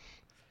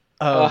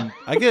 When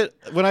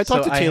I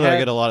talk to Taylor, I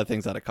get a lot of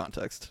things out of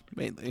context,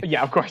 mainly.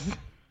 Yeah, of course.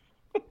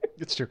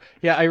 It's true.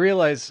 Yeah, I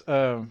realize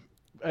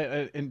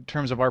in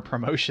terms of our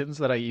promotions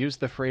that I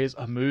used the phrase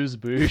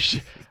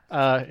amuse-bouche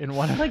in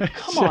one of like,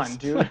 come on,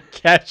 dude. Like,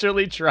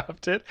 casually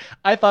dropped it.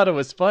 I thought it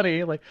was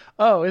funny. Like,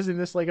 oh, isn't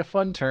this like a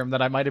fun term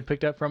that I might have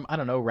picked up from, I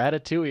don't know,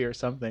 Ratatouille or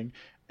something?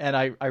 And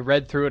I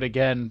read through it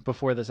again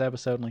before this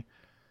episode and like,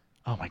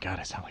 oh my God,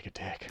 I sound like a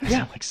dick. I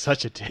sound like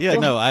such a dick. Yeah,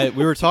 no,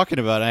 we were talking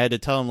about it. I had to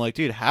tell him, like,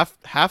 dude,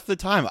 half the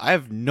time, I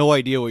have no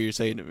idea what you're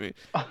saying to me.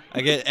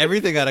 I get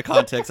everything out of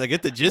context. I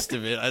get the gist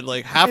of it.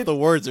 Half the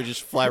words are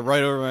just fly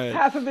right over my head.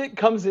 Half of it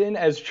comes in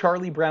as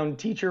Charlie Brown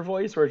teacher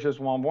voice, where it's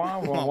just wah wah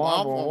wah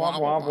wah wah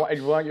wah wah.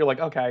 And you're like,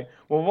 okay,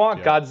 wah wah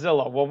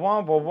Godzilla, wah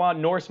wah wah wah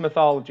Norse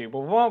mythology,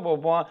 wah wah wah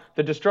wah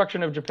the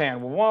destruction of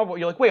Japan, wah wah.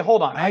 You're like, wait,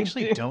 hold on. I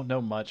actually don't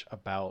know much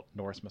about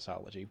Norse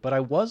mythology, but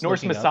I was Norse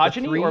looking misogyny up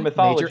the three or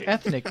mythology? major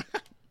ethnic.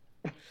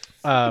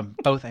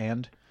 Both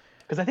and.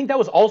 Because I think that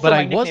was also but my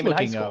I was nickname in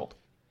high looking school. up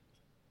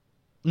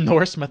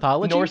Norse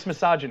mythology. Norse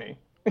misogyny.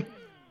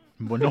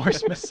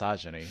 Norse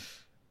misogyny.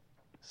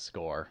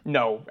 Score.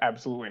 No,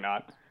 absolutely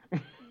not.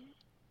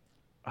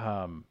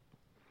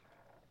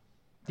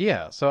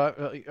 Yeah,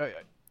 so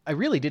I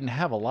really didn't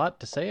have a lot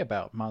to say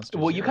about Monster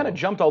Well, Zero, you kind of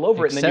jumped all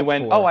over it, and then you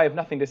went, for... oh, I have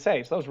nothing to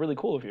say. So that was really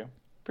cool of you.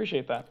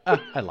 Appreciate that.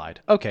 I lied.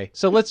 Okay,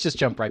 so let's just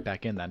jump right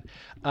back in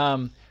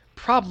then.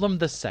 Problem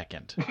the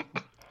second.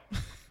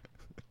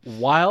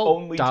 While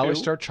Only Dollar two?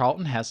 Store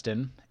Charlton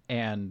Heston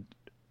and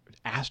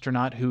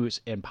astronaut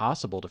who's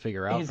impossible to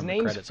figure out His from the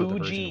name's credits of the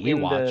Fuji version we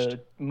in watched. the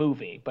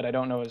movie, but I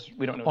don't know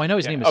we don't know. Oh, I know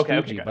his name is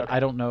Fuji, okay. but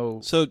I don't know.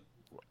 So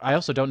I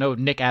also don't know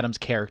Nick Adams'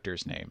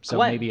 character's name, so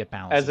Glenn, maybe it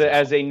balances.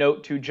 as a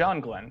note to John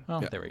Glenn.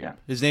 Oh, there we go.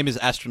 his name is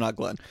Astronaut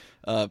Glenn.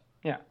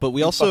 Yeah, But we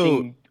You also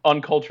fucking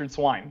uncultured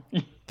swine.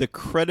 the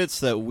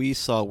credits that we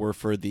saw were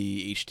for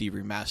the HD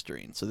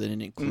remastering, so they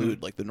didn't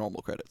include like the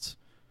normal credits.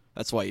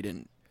 That's why you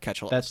didn't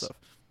catch all that stuff.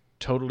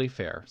 Totally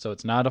fair. So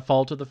it's not a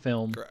fault of the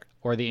film Correct.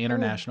 or the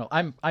international.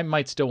 I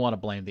might still want to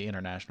blame the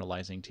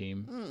internationalizing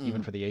team,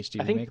 even for the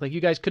HD remake. Like,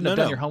 you guys couldn't have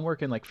done your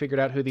homework and like figured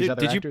out who these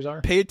other actors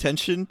are. Did you pay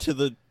attention to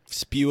the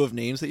spew of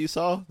names that you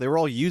saw? They were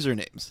all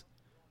usernames.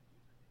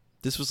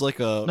 This was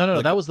like a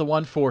no. That was the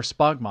one for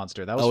Spog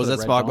Monster. That was was for that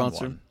the Red Spog Dawn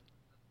Monster? one.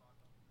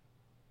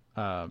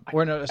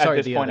 Or no,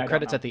 sorry, the point,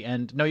 credits at the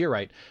end. No, you're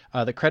right.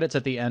 The credits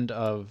at the end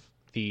of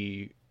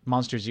the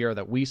Monster Zero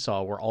that we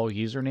saw were all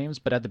usernames,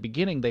 but at the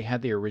beginning they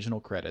had the original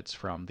credits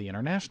from the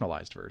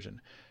internationalized version.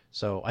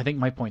 So I think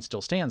my point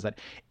still stands that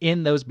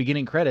in those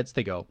beginning credits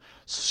they go,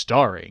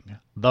 starring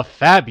the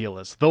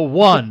fabulous, the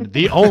one,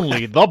 the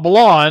only, the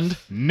blonde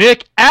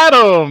Nick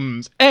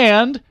Adams,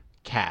 and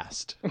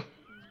cast.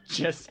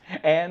 Just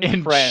and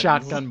in friends.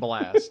 shotgun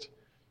blast.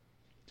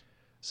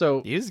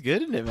 So he was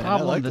good in it, man.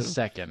 Problem the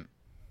second.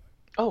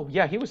 Oh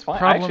yeah, he was fine.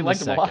 Problem I actually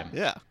liked him a lot.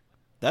 Yeah,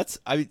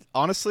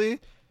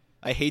 honestly,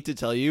 I hate to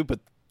tell you, but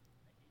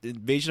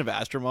Invasion of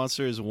Astro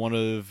Monster is one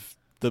of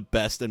the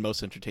best and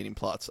most entertaining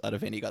plots out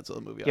of any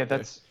Godzilla movie. Yeah,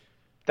 that's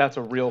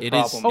a real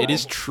problem. It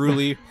is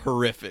truly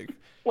horrific.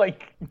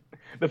 Like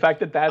the fact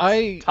that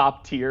that's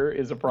top tier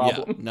is a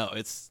problem. Yeah, no,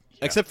 it's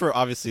except for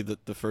obviously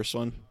the first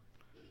one.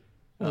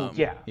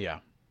 Yeah.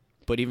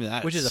 But even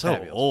that, which is so a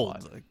fabulous old.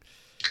 plot. Like,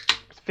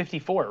 It's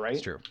 54, right?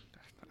 It's true.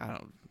 I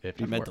don't.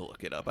 54. I meant to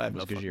look it up. I have no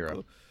fucking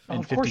clue. And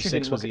of course you 56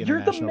 didn't was the look it.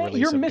 international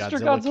release you're of Mr.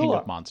 Godzilla, King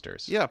Godzilla. of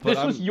Monsters. Yeah, but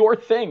This was your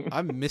thing.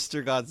 I'm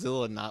Mr.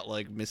 Godzilla, not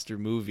like Mr.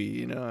 Movie.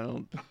 You know, I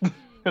don't.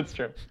 That's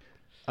true.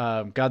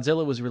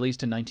 Godzilla was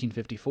released in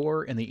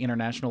 1954, and the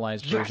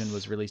internationalized version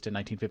was released in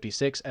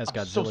 1956 as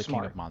Godzilla,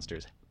 King of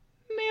Monsters.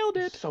 Nailed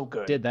it. So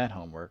good. Did that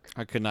homework.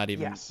 I could not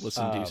even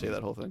listen to you say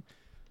that whole thing.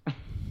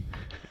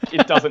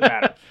 It doesn't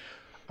matter.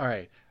 All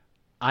right.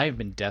 I've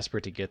been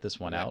desperate to get this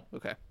one out.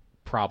 Okay.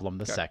 Problem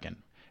the second,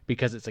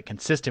 because it's a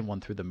consistent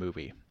one through the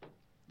movie.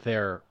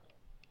 They're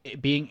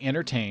being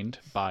entertained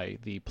by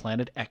the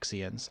planet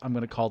Xians. I'm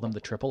going to call them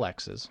the Triple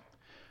X's.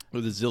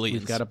 Or the Zillions.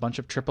 We've got a bunch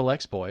of Triple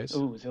X boys.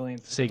 Ooh,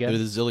 Zillions. Say again? They're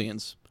the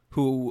Zillions,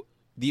 who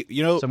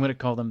So I'm going to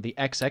call them the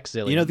XX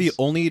Zillions. You know the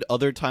only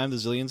other time the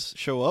Zillions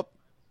show up?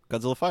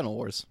 Godzilla Final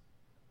Wars.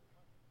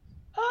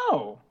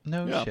 Oh.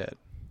 No shit.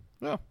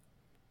 Yeah.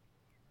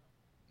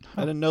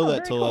 I didn't know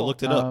that till I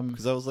looked it up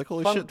because I was like,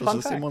 holy shit, those are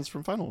the same ones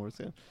from Final Wars.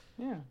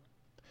 Yeah.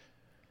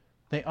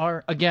 They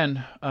are,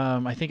 again,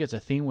 I think it's a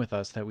theme with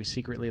us that we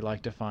secretly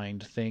like to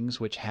find things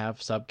which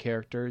have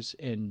sub-characters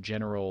in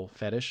general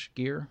fetish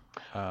gear.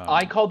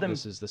 I called them...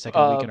 This is the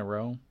second week in a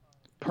row.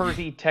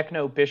 Pervy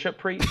techno bishop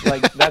priest.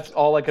 Like, that's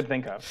all I could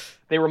think of.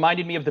 They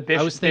reminded me of the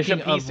bishop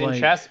piece in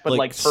chess, but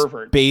like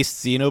pervert. Space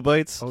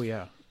Xenobites? Oh,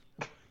 yeah.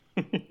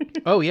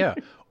 Oh, yeah.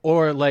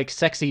 Or like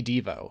Sexy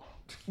Devo.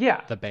 Yeah.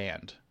 The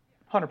band.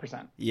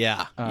 100%.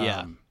 Yeah.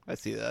 Yeah. I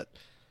see that.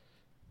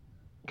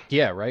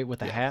 Yeah, right? With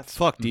the hats.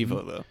 Fuck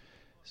Devo, though.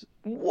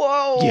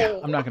 Whoa! Yeah,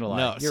 I'm not gonna lie.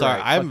 No, You're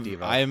sorry,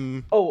 right.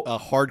 I'm a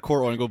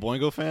hardcore Oingo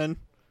Boingo fan.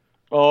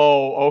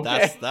 Oh,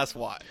 okay. That's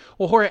why.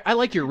 Well, Jorge, I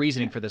like your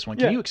reasoning for this one.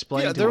 Can you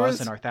explain to us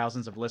and our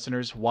thousands of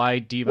listeners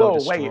why Devo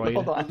destroyed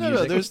hold on.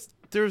 music? No,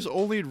 there's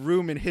only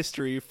room in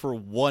history for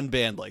one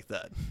band like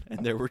that,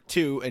 and there were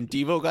two, and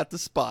Devo got the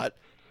spot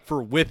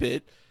for Whip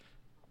It,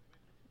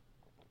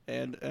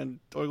 and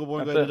Oingo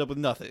Boingo ended up with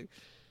nothing.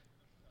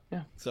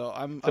 Yeah. So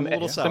I'm a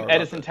little sour. Some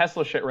Edison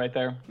Tesla shit right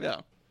there.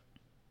 Yeah.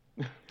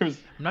 I'm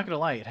not gonna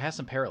lie, it has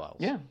some parallels.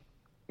 Yeah,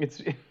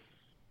 it's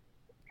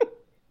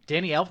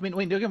Danny Elfman.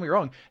 Wait, don't get me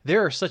wrong.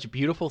 There are such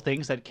beautiful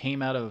things that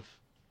came out of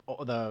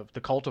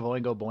the cult of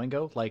Oingo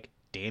Boingo, like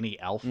Danny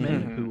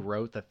Elfman, who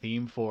wrote the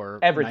theme for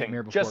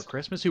Nightmare Before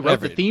Christmas, who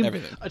wrote the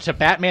theme to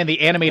Batman the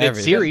Animated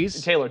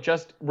Series. Taylor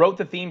just wrote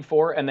the theme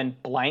for and then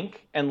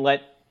blank and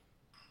let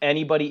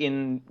anybody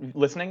in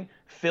listening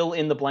fill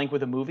in the blank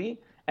with a movie,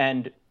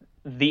 and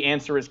the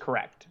answer is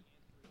correct.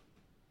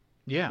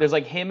 Yeah. There's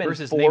like him and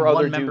versus 4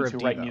 other dudes who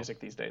write music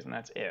these days, and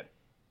that's it.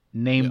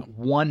 Name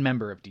one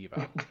member of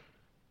Devo.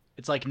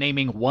 It's like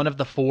naming one of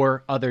the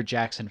 4 other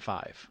Jackson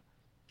 5.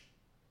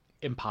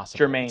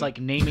 Impossible. Jermaine. It's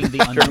like naming the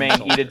unknown Jermaine,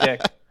 soldier. eat a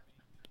dick.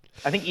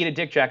 I think Eat a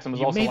Dick Jackson was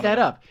You also made one that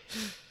of them. up.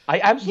 I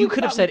absolutely You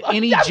could have said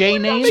any J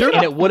name,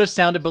 and it would have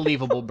sounded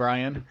believable,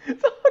 Brian.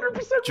 It's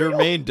 100% real.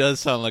 Jermaine does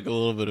sound like a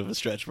little bit of a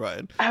stretch,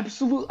 Brian.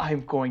 Absolutely,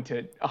 I'm going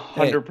to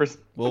 100%.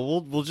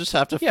 Well, we'll just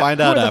have to Yeah,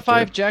 find who out are the after.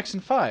 5 Jackson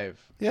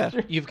 5? Yeah.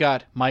 You've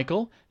got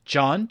Michael,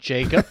 John,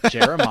 Jacob,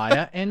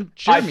 Jeremiah, and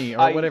Jeremy,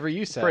 or whatever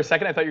you said. For a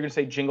second, I thought you were going to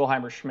say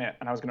Jingleheimer Schmidt,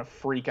 and I was going to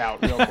freak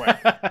out real quick.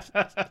 I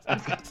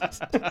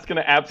was going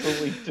to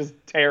absolutely just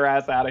tear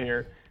ass out of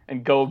here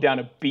and go down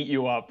to beat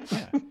you up.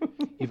 Yeah.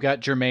 You've got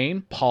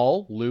Jermaine,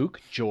 Paul,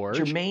 Luke, George,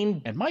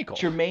 and Michael.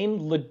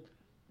 Jermaine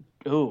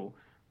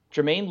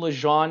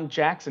LeJean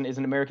Jackson is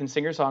an American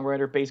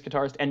singer-songwriter, bass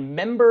guitarist, and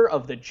member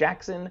of the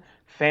Jackson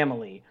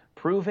family.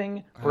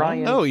 Proving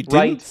Brian no, he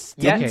right.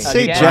 didn't Yet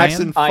say again.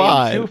 Jackson 5.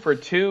 I am 2 for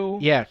 2.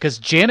 Yeah, because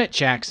Janet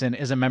Jackson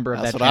is a member of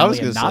That's that what I was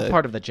family and gonna not say.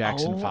 part of the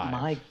Jackson 5. Oh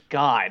my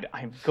God,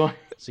 I'm going.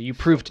 So you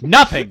proved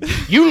nothing.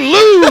 You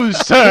lose,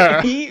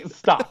 sir.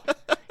 Stop.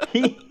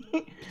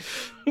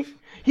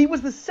 He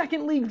was the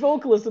second lead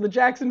vocalist of the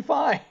Jackson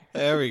 5.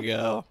 There we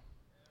go.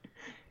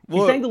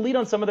 He sang the lead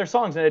on some of their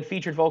songs and had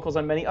featured vocals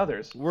on many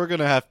others. We're going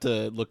to have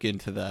to look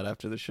into that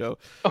after the show.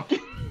 Okay.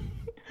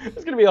 There's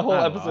going to be a whole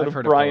episode of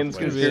Brian's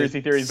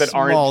conspiracy theories that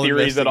aren't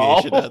theories at all.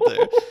 Out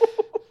there.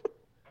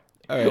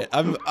 All right,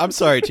 I'm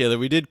sorry, Taylor.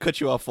 We did cut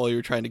you off while you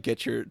were trying to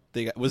get your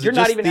thing. Was You're it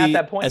just not even the at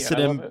that point yet. I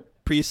love S&M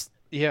it. priest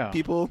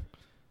people?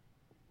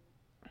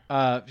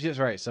 Yeah. Yes,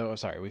 right. So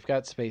sorry, we've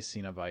got Space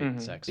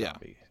Xenobite,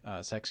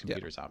 sex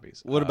computer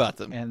zombies. What about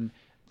them? And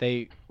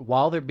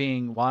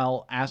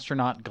while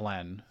Astronaut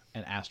Glenn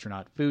and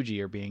Astronaut Fuji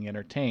are being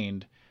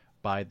entertained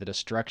by the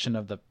destruction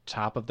of the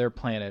top of their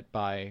planet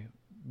by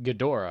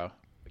Ghidorah,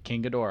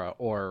 King Ghidorah,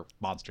 or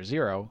Monster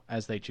Zero,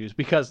 as they choose,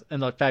 because,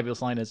 and the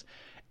fabulous line is,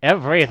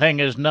 everything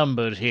is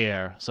numbered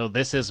here, so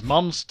this is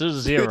Monster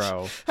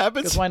Zero.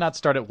 Because why not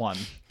start at 1?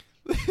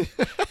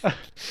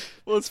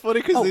 Well, it's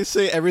funny because they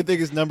say everything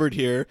is numbered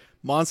here.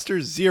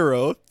 Monster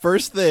Zero,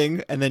 first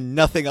thing, and then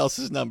nothing else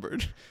is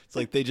numbered. It's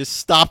like they just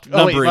stopped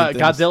numbering things.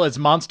 Godzilla is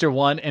Monster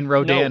 1, and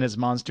Rodan is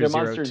Monster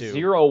Zero 2. Monster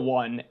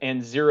 0-1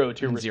 and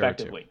 02,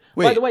 respectively.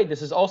 Wait, by the way,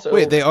 this is also...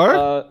 Wait, they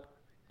are?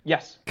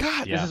 Yes.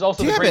 God, this is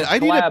also damn the greatest I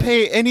need collab. to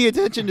pay any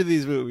attention to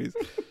these movies.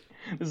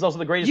 This is also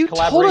the greatest You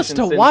collaboration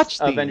told us to since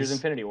watch Avengers these.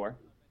 Infinity War.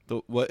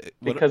 What?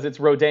 Because it's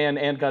Rodan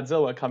and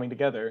Godzilla coming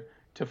together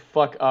to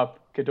fuck up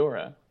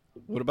Ghidorah.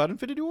 What about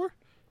Infinity War?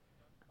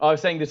 Oh, I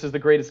was saying this is the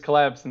greatest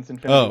collab since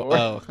Infinity War.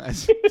 Oh, I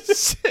see.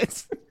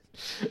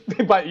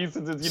 They bought you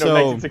since it's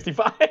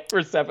 1965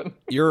 or 7.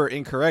 You're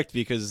incorrect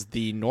because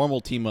the normal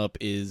team up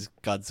is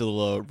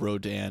Godzilla,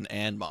 Rodan,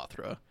 and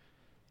Mothra.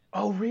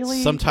 Oh,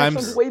 really? Sometimes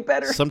that sounds way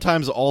better.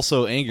 Sometimes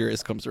also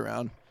Anguirus comes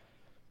around.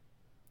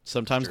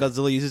 Sometimes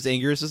Godzilla uses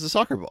Anguirus as a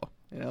soccer ball.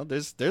 You know,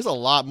 there's a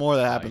lot more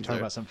that happens.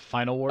 Talking about some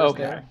Final Wars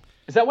there.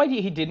 Is that why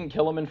he didn't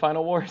kill him in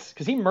Final Wars?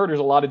 Because he murders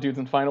a lot of dudes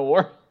in Final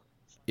War.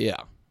 Yeah.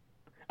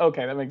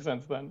 Okay, that makes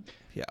sense then.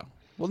 Yeah.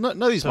 Well,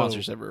 none of these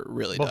monsters ever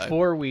really die.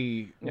 Before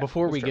we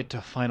get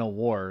to Final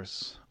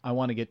Wars, I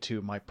want to get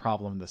to my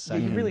problem the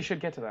second. You really should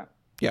get to that.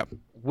 Yeah.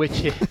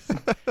 Which is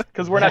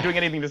because we're not doing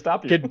anything to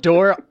stop you.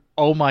 Ghidorah,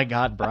 oh my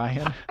God,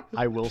 Brian,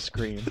 I will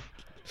scream.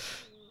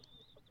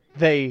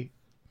 They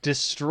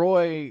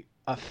destroy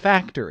a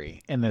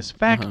factory, and this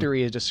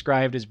factory is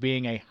described as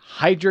being a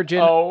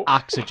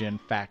hydrogen-oxygen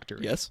factory.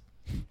 Yes.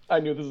 I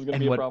knew this was going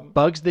to be a problem. What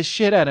bugs the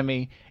shit out of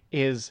me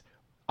is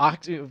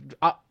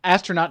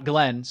astronaut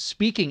Glenn,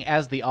 speaking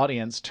as the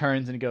audience,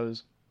 turns and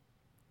goes,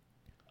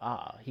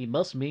 he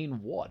must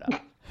mean water.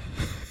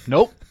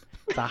 Nope.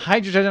 It's a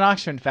hydrogen and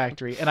oxygen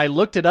factory. And I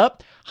looked it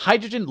up.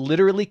 Hydrogen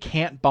literally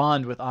can't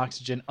bond with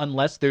oxygen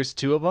unless there's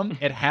two of them.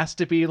 It has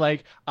to be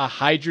like a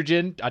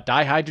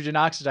dihydrogen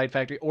oxide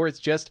factory, or it's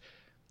just,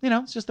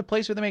 it's just a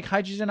place where they make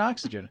hydrogen and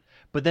oxygen.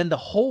 But then the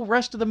whole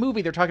rest of the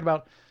movie, they're talking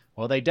about,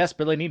 well, they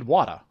desperately need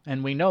water.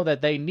 And we know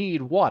that they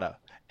need water.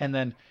 And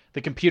then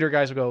the computer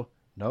guys will go,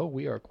 no,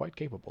 we are quite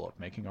capable of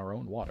making our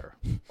own water.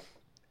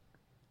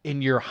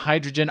 In your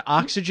hydrogen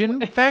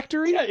oxygen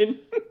factory? Yeah,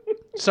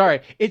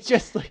 Sorry, it's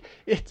just like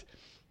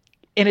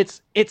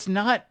it's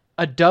not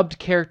a dubbed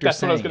character.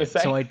 That's what I was gonna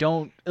say. So I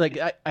don't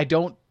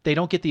they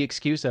don't get the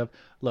excuse of,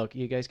 look,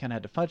 you guys kind of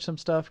had to fudge some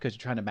stuff because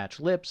you're trying to match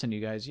lips and you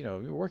guys,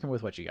 you're working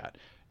with what you got.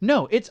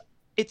 No, it's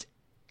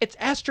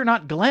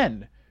astronaut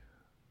Glenn.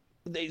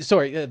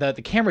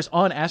 The camera's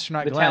on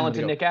astronaut Glenn. The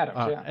talented Nick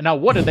Adams, yeah. And now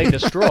what did they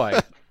destroy?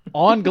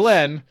 On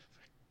Glenn,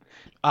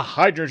 a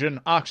hydrogen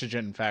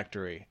oxygen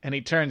factory. And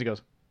he turns and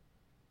goes,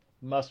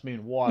 must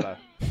mean water.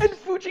 And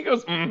Fuji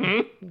goes,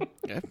 mm-hmm.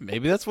 Yeah,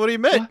 maybe that's what he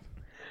meant.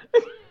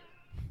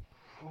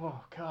 Oh,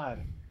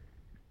 God.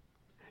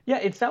 Yeah,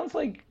 it sounds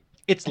like...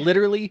 It's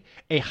literally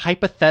a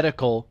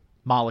hypothetical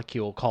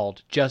molecule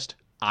called just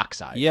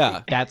oxide.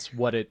 Yeah. That's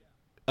what it...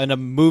 In a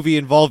movie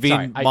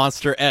involving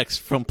Monster X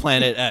from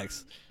Planet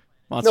X.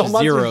 Monster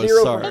Zero,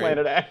 sorry. From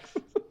Planet X.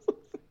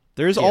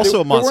 There's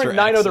also a Monster X.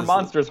 There weren't 9 other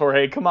monsters,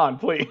 Jorge. Come on,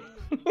 please.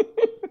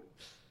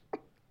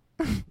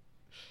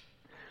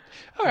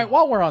 All right,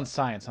 while we're on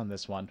science on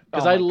this one,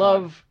 because I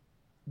love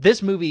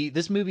this movie.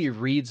 This movie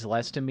reads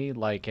less to me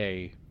like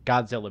a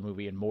Godzilla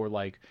movie and more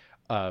like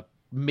a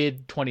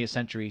mid 20th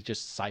century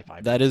just sci-fi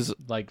movie. That is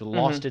like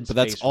Lost in Space. But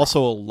that's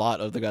also a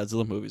lot of the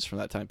Godzilla movies from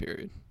that time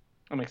period.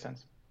 That makes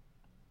sense.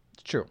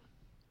 It's true.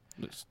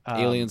 There's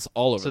aliens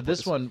all over. So the place.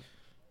 this one,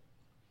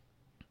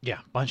 yeah,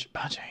 bunch of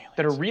aliens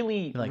that are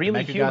really like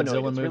really humanoid.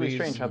 It's really movies.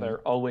 strange how they're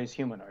always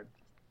humanoid.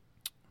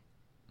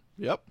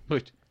 Yep.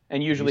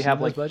 And usually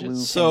have like blue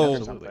so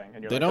or something.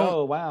 And you're they like, don't,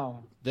 oh,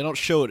 wow. They don't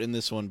show it in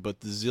this one,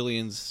 but the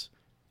Zillions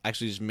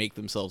actually just make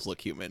themselves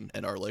look human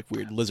and are like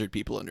weird lizard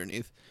people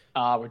underneath.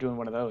 We're doing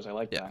one of those. I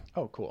like that.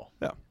 Oh, cool.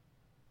 Yeah.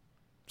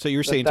 So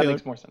you're saying that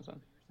makes more sense then.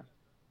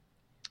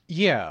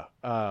 Yeah.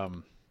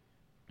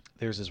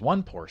 There's this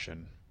one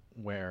portion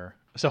where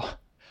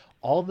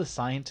all the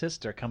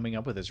scientists are coming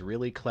up with this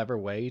really clever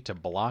way to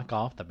block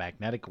off the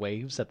magnetic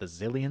waves that the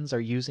Zillions are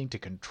using to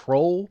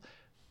control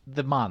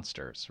the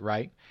monsters,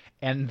 right?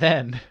 And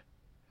then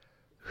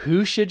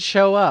who should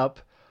show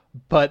up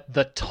but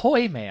the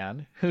toy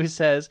man who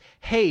says,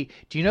 hey,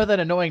 do you know that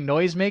annoying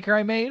noisemaker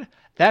I made?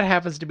 That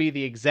happens to be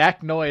the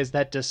exact noise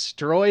that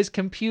destroys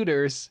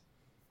computers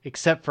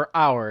except for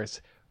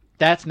ours.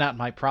 That's not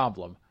my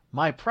problem.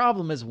 My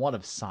problem is one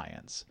of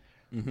science.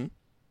 Mm-hmm.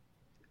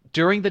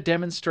 During the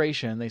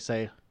demonstration, they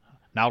say,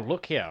 now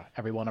look here,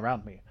 everyone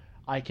around me.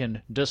 I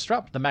can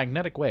disrupt the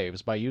magnetic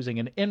waves by using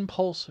an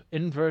impulse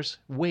inverse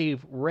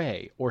wave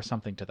ray or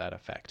something to that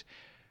effect.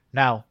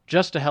 Now,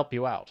 just to help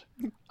you out,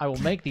 I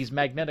will make these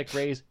magnetic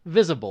rays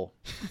visible.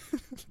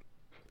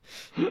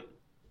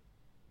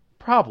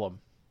 Problem.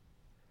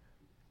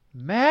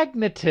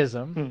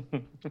 Magnetism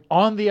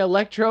on the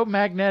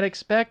electromagnetic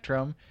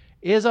spectrum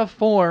is a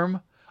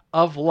form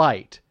of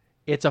light.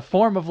 It's a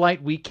form of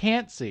light we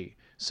can't see.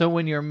 So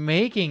when you're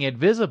making it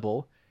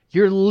visible,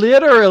 you're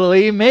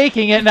literally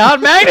making it not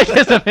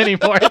magnetism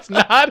anymore. It's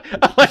not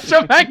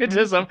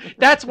electromagnetism.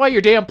 That's why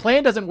your damn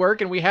plan doesn't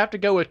work, and we have to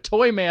go with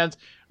Toy Man's.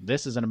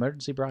 This is an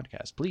emergency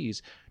broadcast.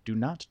 Please do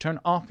not turn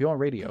off your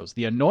radios.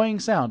 The annoying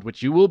sound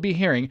which you will be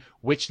hearing,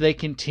 which they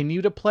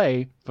continue to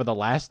play for the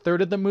last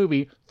third of the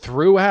movie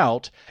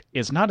throughout,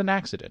 is not an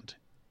accident.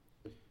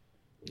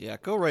 Yeah,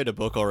 go write a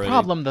book already.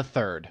 Problem the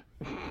third.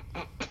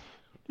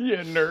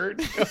 Yeah,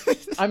 nerd.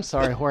 I'm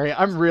sorry, Jorge.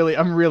 I'm really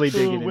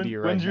digging into you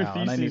right now,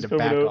 and I need to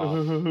back off.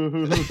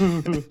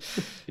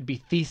 It'd be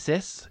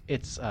thesis.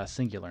 It's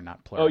singular,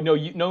 not plural. Oh no!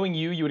 Knowing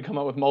you would come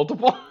up with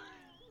multiple.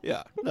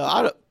 Yeah. No,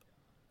 I don't.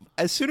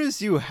 As soon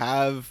as you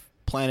have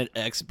Planet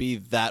X be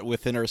that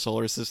within our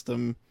solar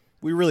system,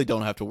 we really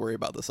don't have to worry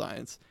about the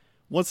science.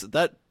 Once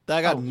that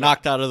got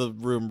knocked out of the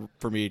room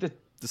for me the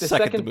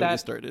second the movie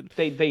started.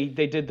 They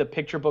did the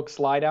picture book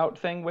slide out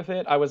thing with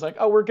it. I was like,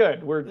 oh, we're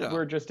good.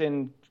 We're just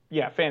in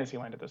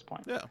Fantasyland at this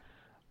point. Yeah.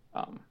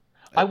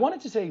 I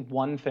wanted to say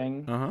one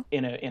thing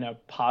in a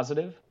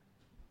positive,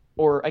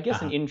 or I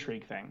guess an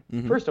intrigue thing.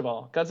 Mm-hmm. First of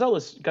all,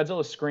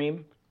 Godzilla's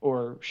scream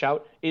or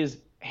shout is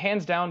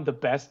hands down the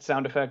best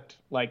sound effect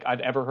like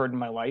I've ever heard in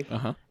my life.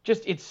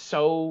 Just it's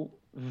so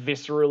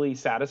viscerally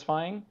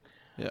satisfying.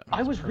 Yeah.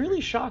 I was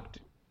really shocked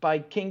by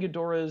King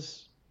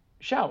Ghidorah's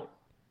shout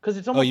because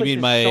it's almost you like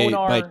mean this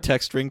sonar... my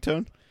text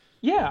ringtone?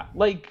 Yeah,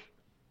 like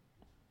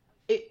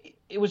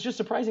it was just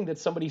surprising that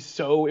somebody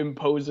so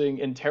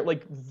imposing and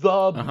like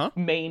the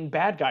main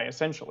bad guy,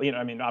 essentially. You know,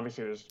 I mean,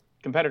 obviously there's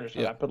competitors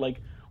for that, but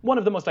like one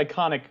of the most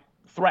iconic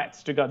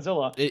threats to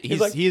Godzilla. He's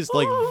like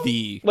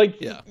the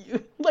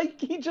like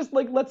he just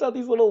like lets out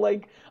these little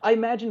like I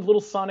imagined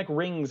little sonic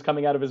rings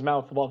coming out of his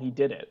mouth while he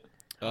did it.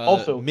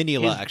 Also,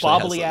 Minilla his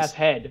bobbly ass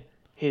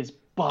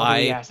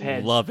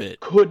head, love it.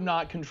 Could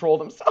not control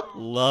themselves.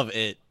 Love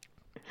it.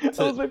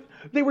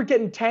 They were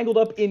getting tangled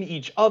up in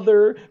each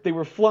other. They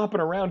were flopping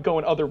around,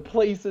 going other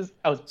places.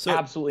 That was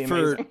absolutely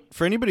amazing.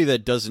 For anybody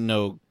that doesn't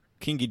know,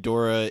 King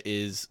Ghidorah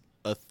is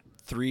a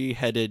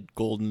 3-headed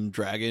golden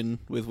dragon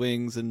with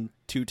wings and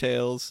 2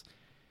 tails.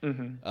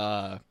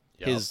 Mm-hmm.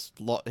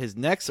 His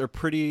necks are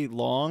pretty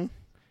long,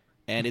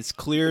 and it's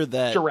clear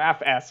that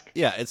giraffe-esque.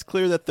 Yeah, it's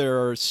clear that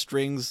there are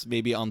strings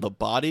maybe on the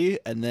body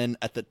and then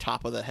at the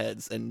top of the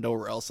heads and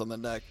nowhere else on the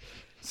neck.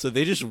 So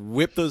they just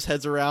whip those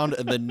heads around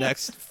and the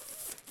necks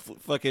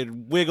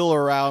fucking wiggle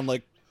around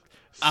like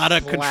out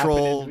of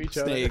control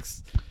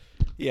snakes.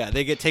 Yeah,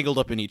 they get tangled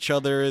up in each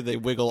other. They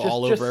wiggle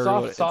all over. Just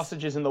soft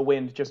sausages in the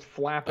wind, just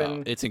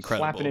flapping. It's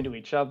incredible. Flapping into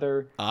each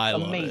other.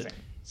 Amazing. Love it.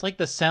 It's like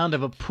the sound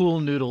of a pool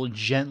noodle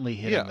gently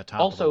hitting the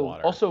top of the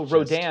water. Also,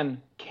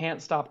 Rodan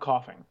can't stop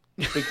coughing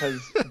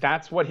because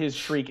that's what his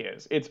shriek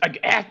is. It's like,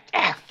 and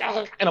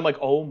I'm like,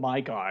 oh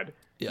my god.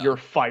 Yeah. You're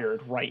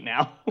fired right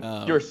now.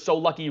 You're so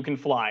lucky you can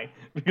fly,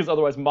 because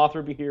otherwise Mothra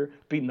would be here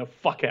beating the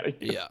fuck out of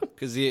you. Yeah,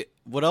 because the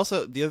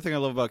other thing I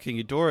love about King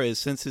Ghidorah is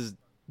since his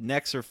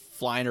necks are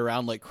flying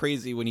around like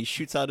crazy, when he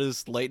shoots out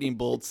his lightning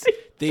bolts,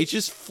 they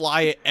just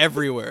fly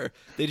everywhere.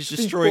 They just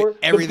destroy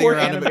everything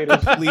around him. Doing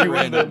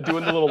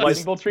the little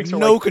lightning bolt streaks.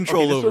 No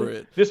control over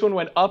it. This one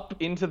went up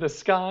into the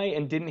sky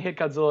and didn't hit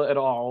Godzilla at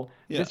all.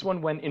 Yeah. This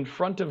one went in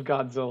front of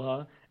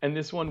Godzilla. And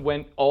this one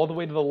went all the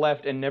way to the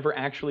left and never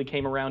actually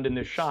came around in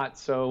this shot.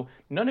 So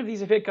none of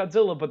these have hit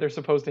Godzilla, but they're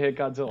supposed to hit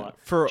Godzilla.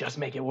 Just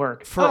make it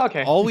work.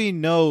 All we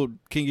know,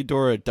 King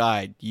Ghidorah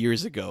died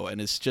years ago,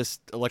 and it's just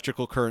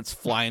electrical currents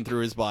flying through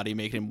his body,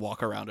 making him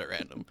walk around at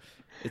random.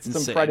 It's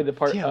insane. Friday the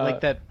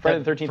like that Friday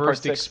the 13th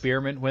first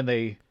experiment when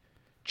they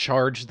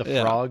charged the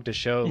frog to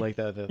show like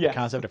the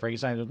concept of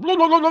Frankenstein.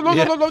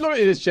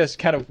 It's just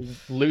kind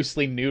of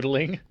loosely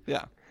noodling.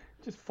 Yeah.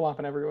 Just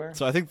flopping everywhere.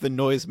 So I think the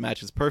noise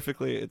matches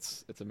perfectly.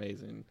 It's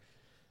amazing.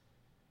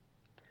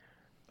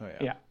 Oh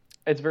yeah.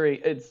 Yeah.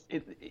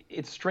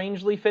 It's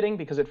strangely fitting,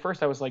 because at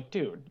first I was like,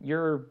 dude,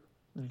 you're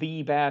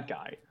the bad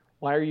guy.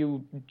 Why are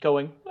you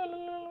going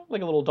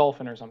like a little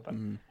dolphin or something?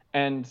 Mm-hmm.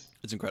 And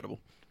it's incredible.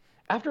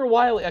 After a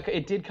while,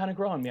 it did kind of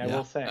grow on me, I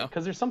will say,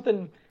 because there's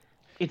something.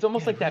 It's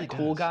almost like that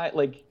cool guy.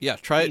 Like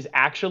he's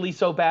actually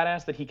so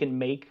badass that he can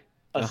make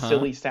a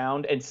silly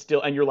sound and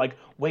you're like,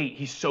 wait,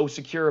 he's so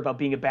secure about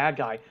being a bad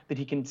guy that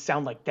he can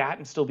sound like that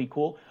and still be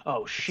cool.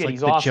 Oh shit, like he's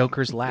the awesome.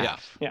 Joker's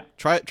laugh. Yeah.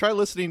 Try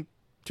listening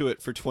to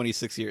it for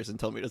 26 years and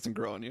tell me it doesn't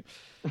grow on you.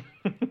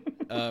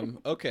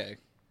 Okay.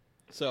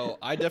 So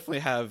I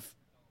definitely have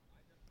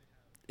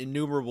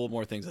innumerable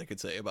more things I could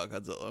say about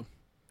Godzilla.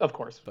 Of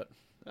course. But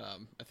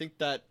I think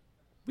that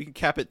we can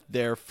cap it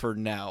there for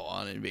now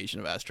on Invasion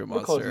of Astro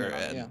Monster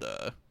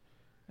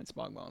and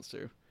Smog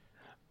Monster.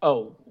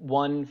 Oh,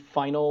 one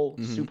final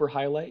super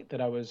highlight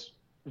that I was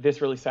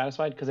viscerally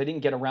satisfied, because I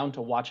didn't get around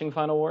to watching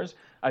Final Wars.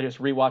 I just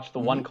rewatched the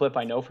one clip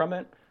I know from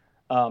it.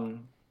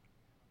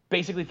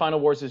 Basically,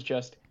 Final Wars is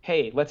just,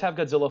 hey, let's have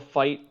Godzilla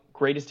fight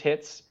greatest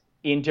hits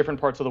in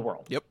different parts of the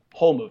world. Yep.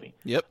 Whole movie.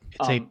 Yep.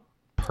 It's a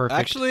perfect.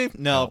 Actually,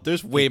 no,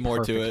 there's way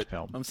more to it.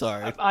 Film. I'm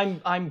sorry.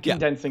 I'm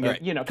condensing it.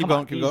 Right. You know, keep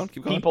going.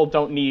 People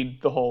don't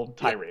need the whole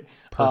tirade.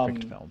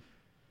 Perfect film.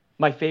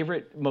 My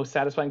favorite, most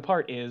satisfying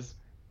part is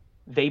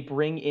they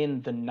bring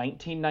in the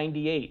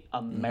 1998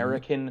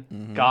 American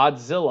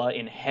Godzilla,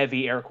 in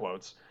heavy air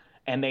quotes,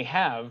 and they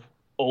have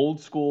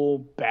old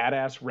school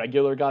badass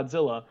regular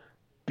Godzilla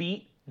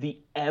beat the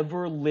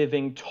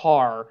ever-living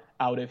tar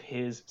out of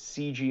his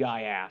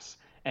CGI ass.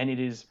 And it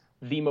is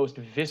the most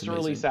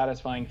viscerally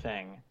satisfying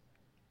thing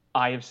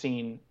I have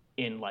seen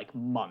in like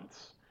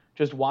months.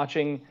 Just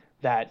watching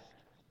that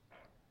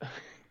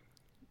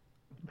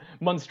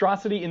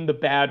monstrosity in the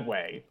bad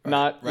way,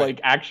 not like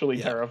actually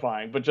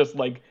terrifying, but just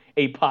like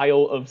a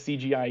pile of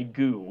CGI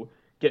goo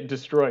get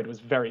destroyed,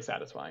 was very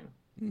satisfying.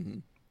 Mm-hmm.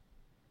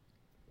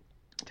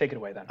 Take it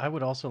away then. I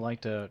would also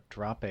like to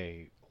drop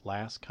a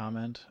last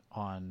comment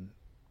on,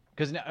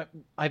 because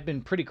I've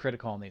been pretty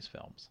critical on these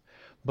films,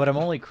 but I'm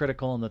only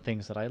critical on the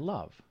things that I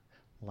love,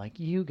 like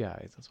you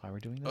guys. That's why we're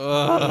doing this.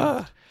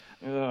 All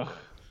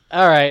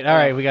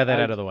right, we got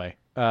that out of the way.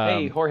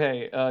 Hey,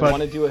 Jorge,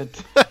 want to do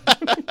it?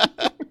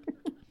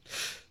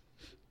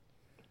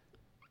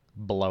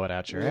 Blow it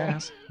out your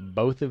ass,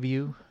 both of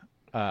you.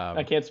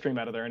 I can't stream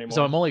out of there anymore.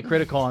 So I'm only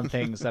critical on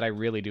things that I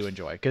really do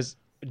enjoy, because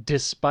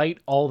despite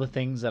all the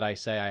things that I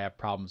say I have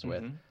problems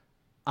with,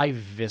 I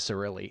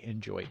viscerally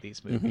enjoyed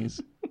these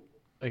movies.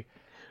 Like,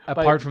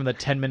 apart from the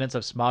 10 minutes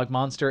of Smog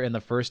Monster in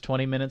the first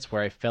 20 minutes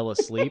where I fell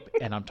asleep,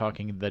 and I'm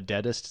talking the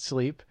deadest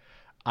sleep,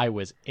 I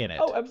was in it.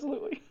 Oh,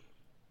 absolutely.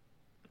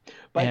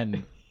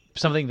 And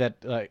something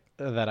that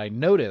I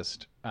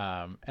noticed,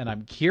 and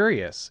I'm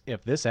curious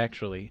if this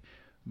actually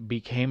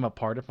became a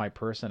part of my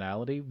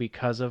personality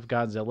because of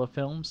Godzilla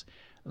films,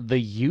 the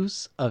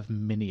use of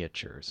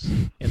miniatures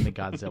in the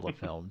Godzilla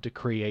film to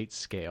create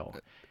scale.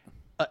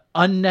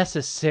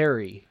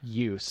 Unnecessary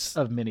use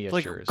of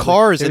miniatures. Like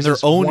cars in their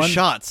own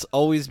shots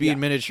always being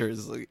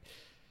miniatures.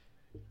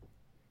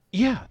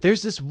 Yeah,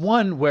 there's this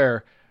one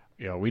where,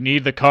 we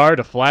need the car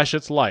to flash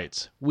its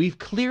lights. We've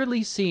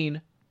clearly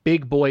seen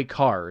big boy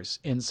cars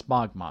in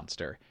Smog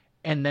Monster.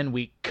 And then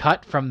we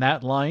cut from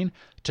that line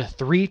to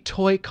 3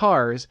 toy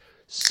cars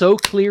so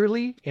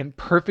clearly in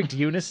perfect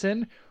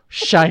unison,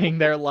 shining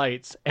their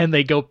lights. And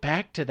they go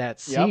back to that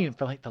scene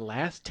for like the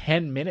last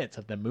 10 minutes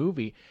of the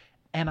movie.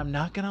 And I'm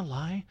not going to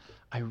lie,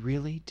 I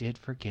really did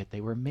forget they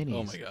were minis.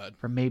 Oh my God.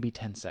 For maybe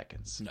 10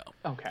 seconds. No.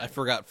 Okay. I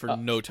forgot for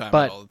no time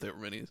at all that they were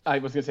minis. I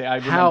was going to say,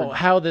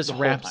 how this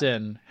wraps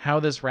in,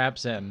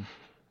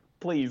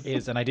 please,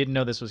 is, and I didn't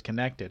know this was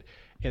connected,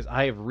 is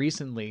I have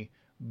recently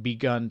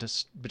begun to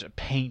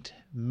paint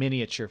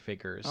miniature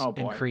figures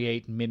and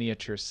create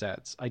miniature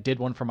sets. I did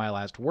one for my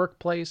last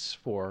workplace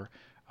for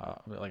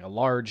like a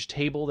large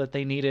table that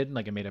they needed.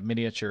 Like I made a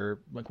miniature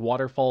like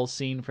waterfall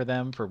scene for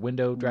them for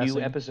window dressing.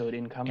 New episode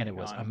incoming, and it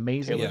was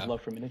amazing. Taylor's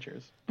love for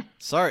miniatures.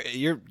 Sorry,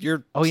 you're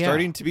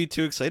starting to be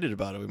too excited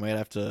about it. We might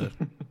have to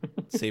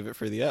save it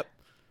for the ep.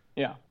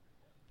 Yeah.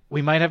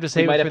 We might have to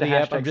save it for the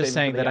ep. I'm just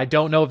saying that I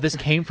don't know if this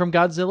came from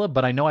Godzilla,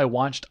 but I know I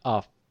watched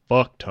a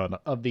fuck ton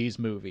of these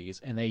movies,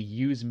 and they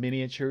use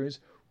miniatures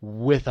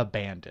with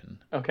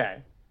abandon. Okay.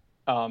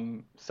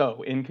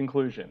 So, in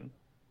conclusion,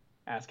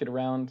 ask it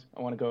around.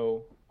 I want to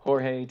go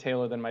Jorge,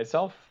 Taylor, then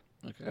myself.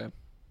 Okay.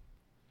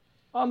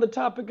 On the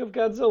topic of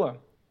Godzilla.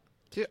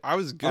 Dude, are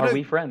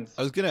we friends?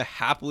 I was going to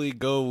happily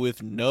go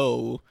with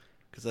no,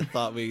 because I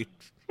thought we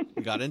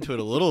got into it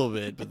a little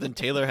bit, but then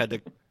Taylor had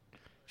to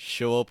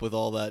show up with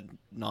all that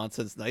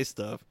nonsense nice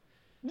stuff.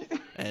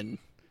 And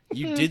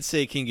you did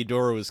say King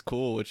Ghidorah was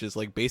cool, which is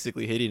like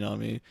basically hitting on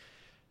me.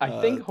 I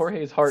think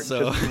Jorge's heart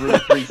just grew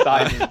 3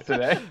 sizes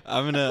today.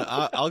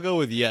 I'll go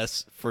with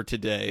yes for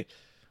today.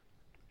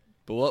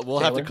 But we'll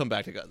have to come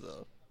back to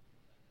Godzilla.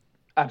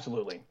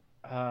 Absolutely.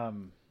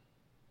 To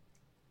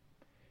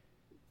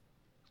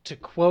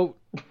quote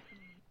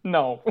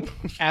no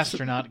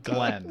astronaut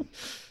Glenn,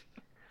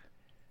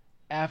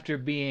 after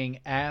being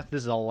asked, this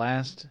is the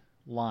last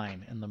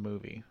line in the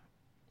movie,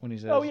 when he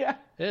says, "Oh yeah,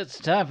 it's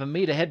time for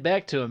me to head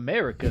back to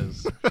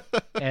Americas,"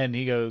 and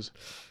he goes,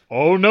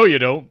 "Oh no, you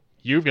don't.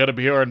 You've got to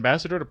be our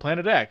ambassador to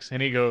Planet X."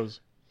 And he goes,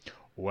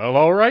 "Well,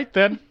 all right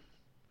then."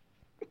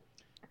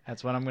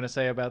 That's what I'm going to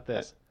say about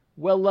this.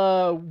 Well,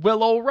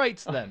 all right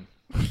then.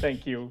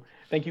 Thank you,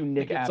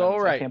 Nick Adams.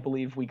 All right. I can't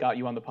believe we got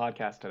you on the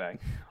podcast today.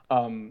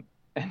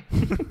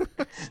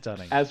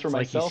 Stunning. As for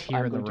myself,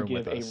 I'm going to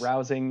give a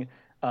rousing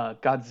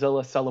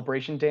Godzilla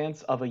celebration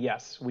dance of a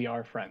yes, we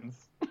are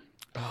friends.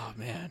 Oh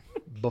man.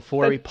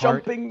 Before we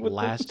part,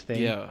 last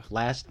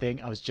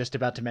thing. I was just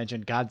about to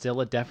mention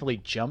Godzilla definitely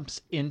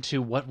jumps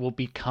into what will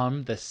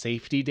become the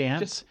safety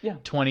dance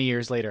 20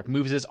 years later.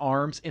 Moves his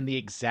arms in the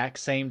exact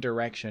same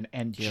direction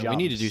and jumps. We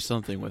need to do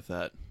something with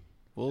that.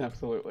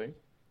 Absolutely.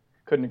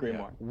 Couldn't agree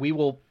more. We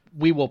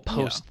will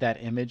post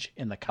that image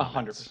in the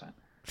comments.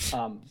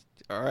 100%.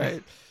 All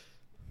right.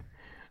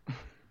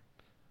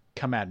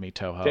 Come at me,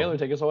 Toho. Taylor,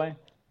 take us away.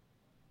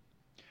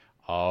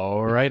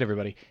 All right,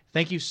 everybody.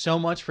 Thank you so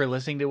much for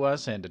listening to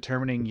us and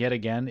determining yet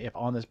again if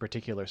on this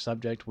particular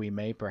subject we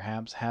may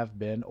perhaps have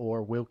been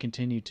or will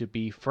continue to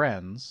be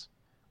friends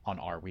on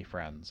Are We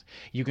Friends.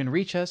 You can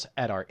reach us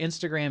at our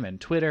Instagram and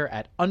Twitter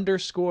at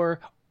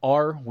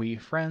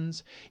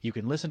 _AreWeFriends. You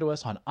can listen to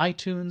us on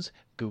iTunes,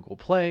 Google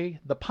Play,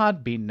 the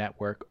Podbean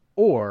Network,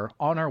 or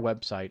on our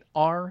website,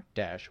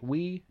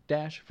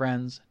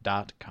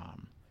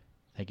 r-we-friends.com.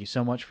 Thank you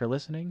so much for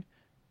listening,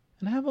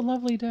 and have a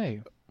lovely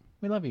day.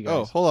 We love you guys.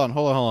 Oh, hold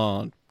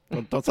on.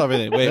 Don't stop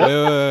anything.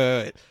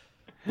 Wait.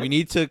 We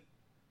need to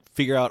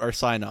figure out our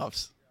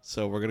sign-offs.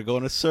 So we're going to go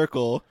in a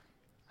circle,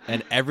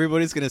 and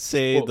everybody's going to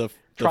say the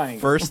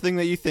first thing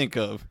that you think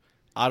of.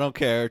 I don't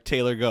care.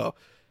 Taylor, go.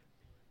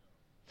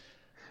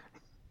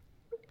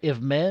 If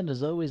man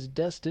is always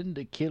destined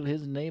to kill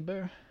his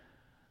neighbor,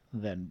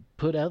 then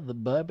put out the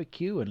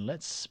barbecue and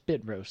let's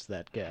spit roast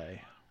that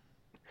guy.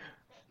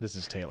 This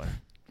is Taylor.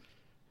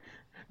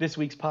 This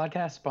week's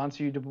podcast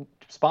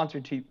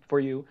sponsored for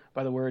you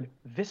by the word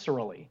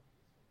viscerally.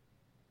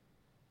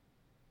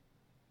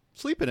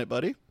 Sleep in it,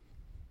 buddy.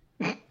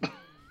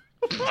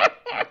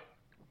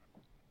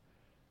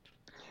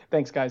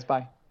 Thanks, guys.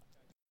 Bye.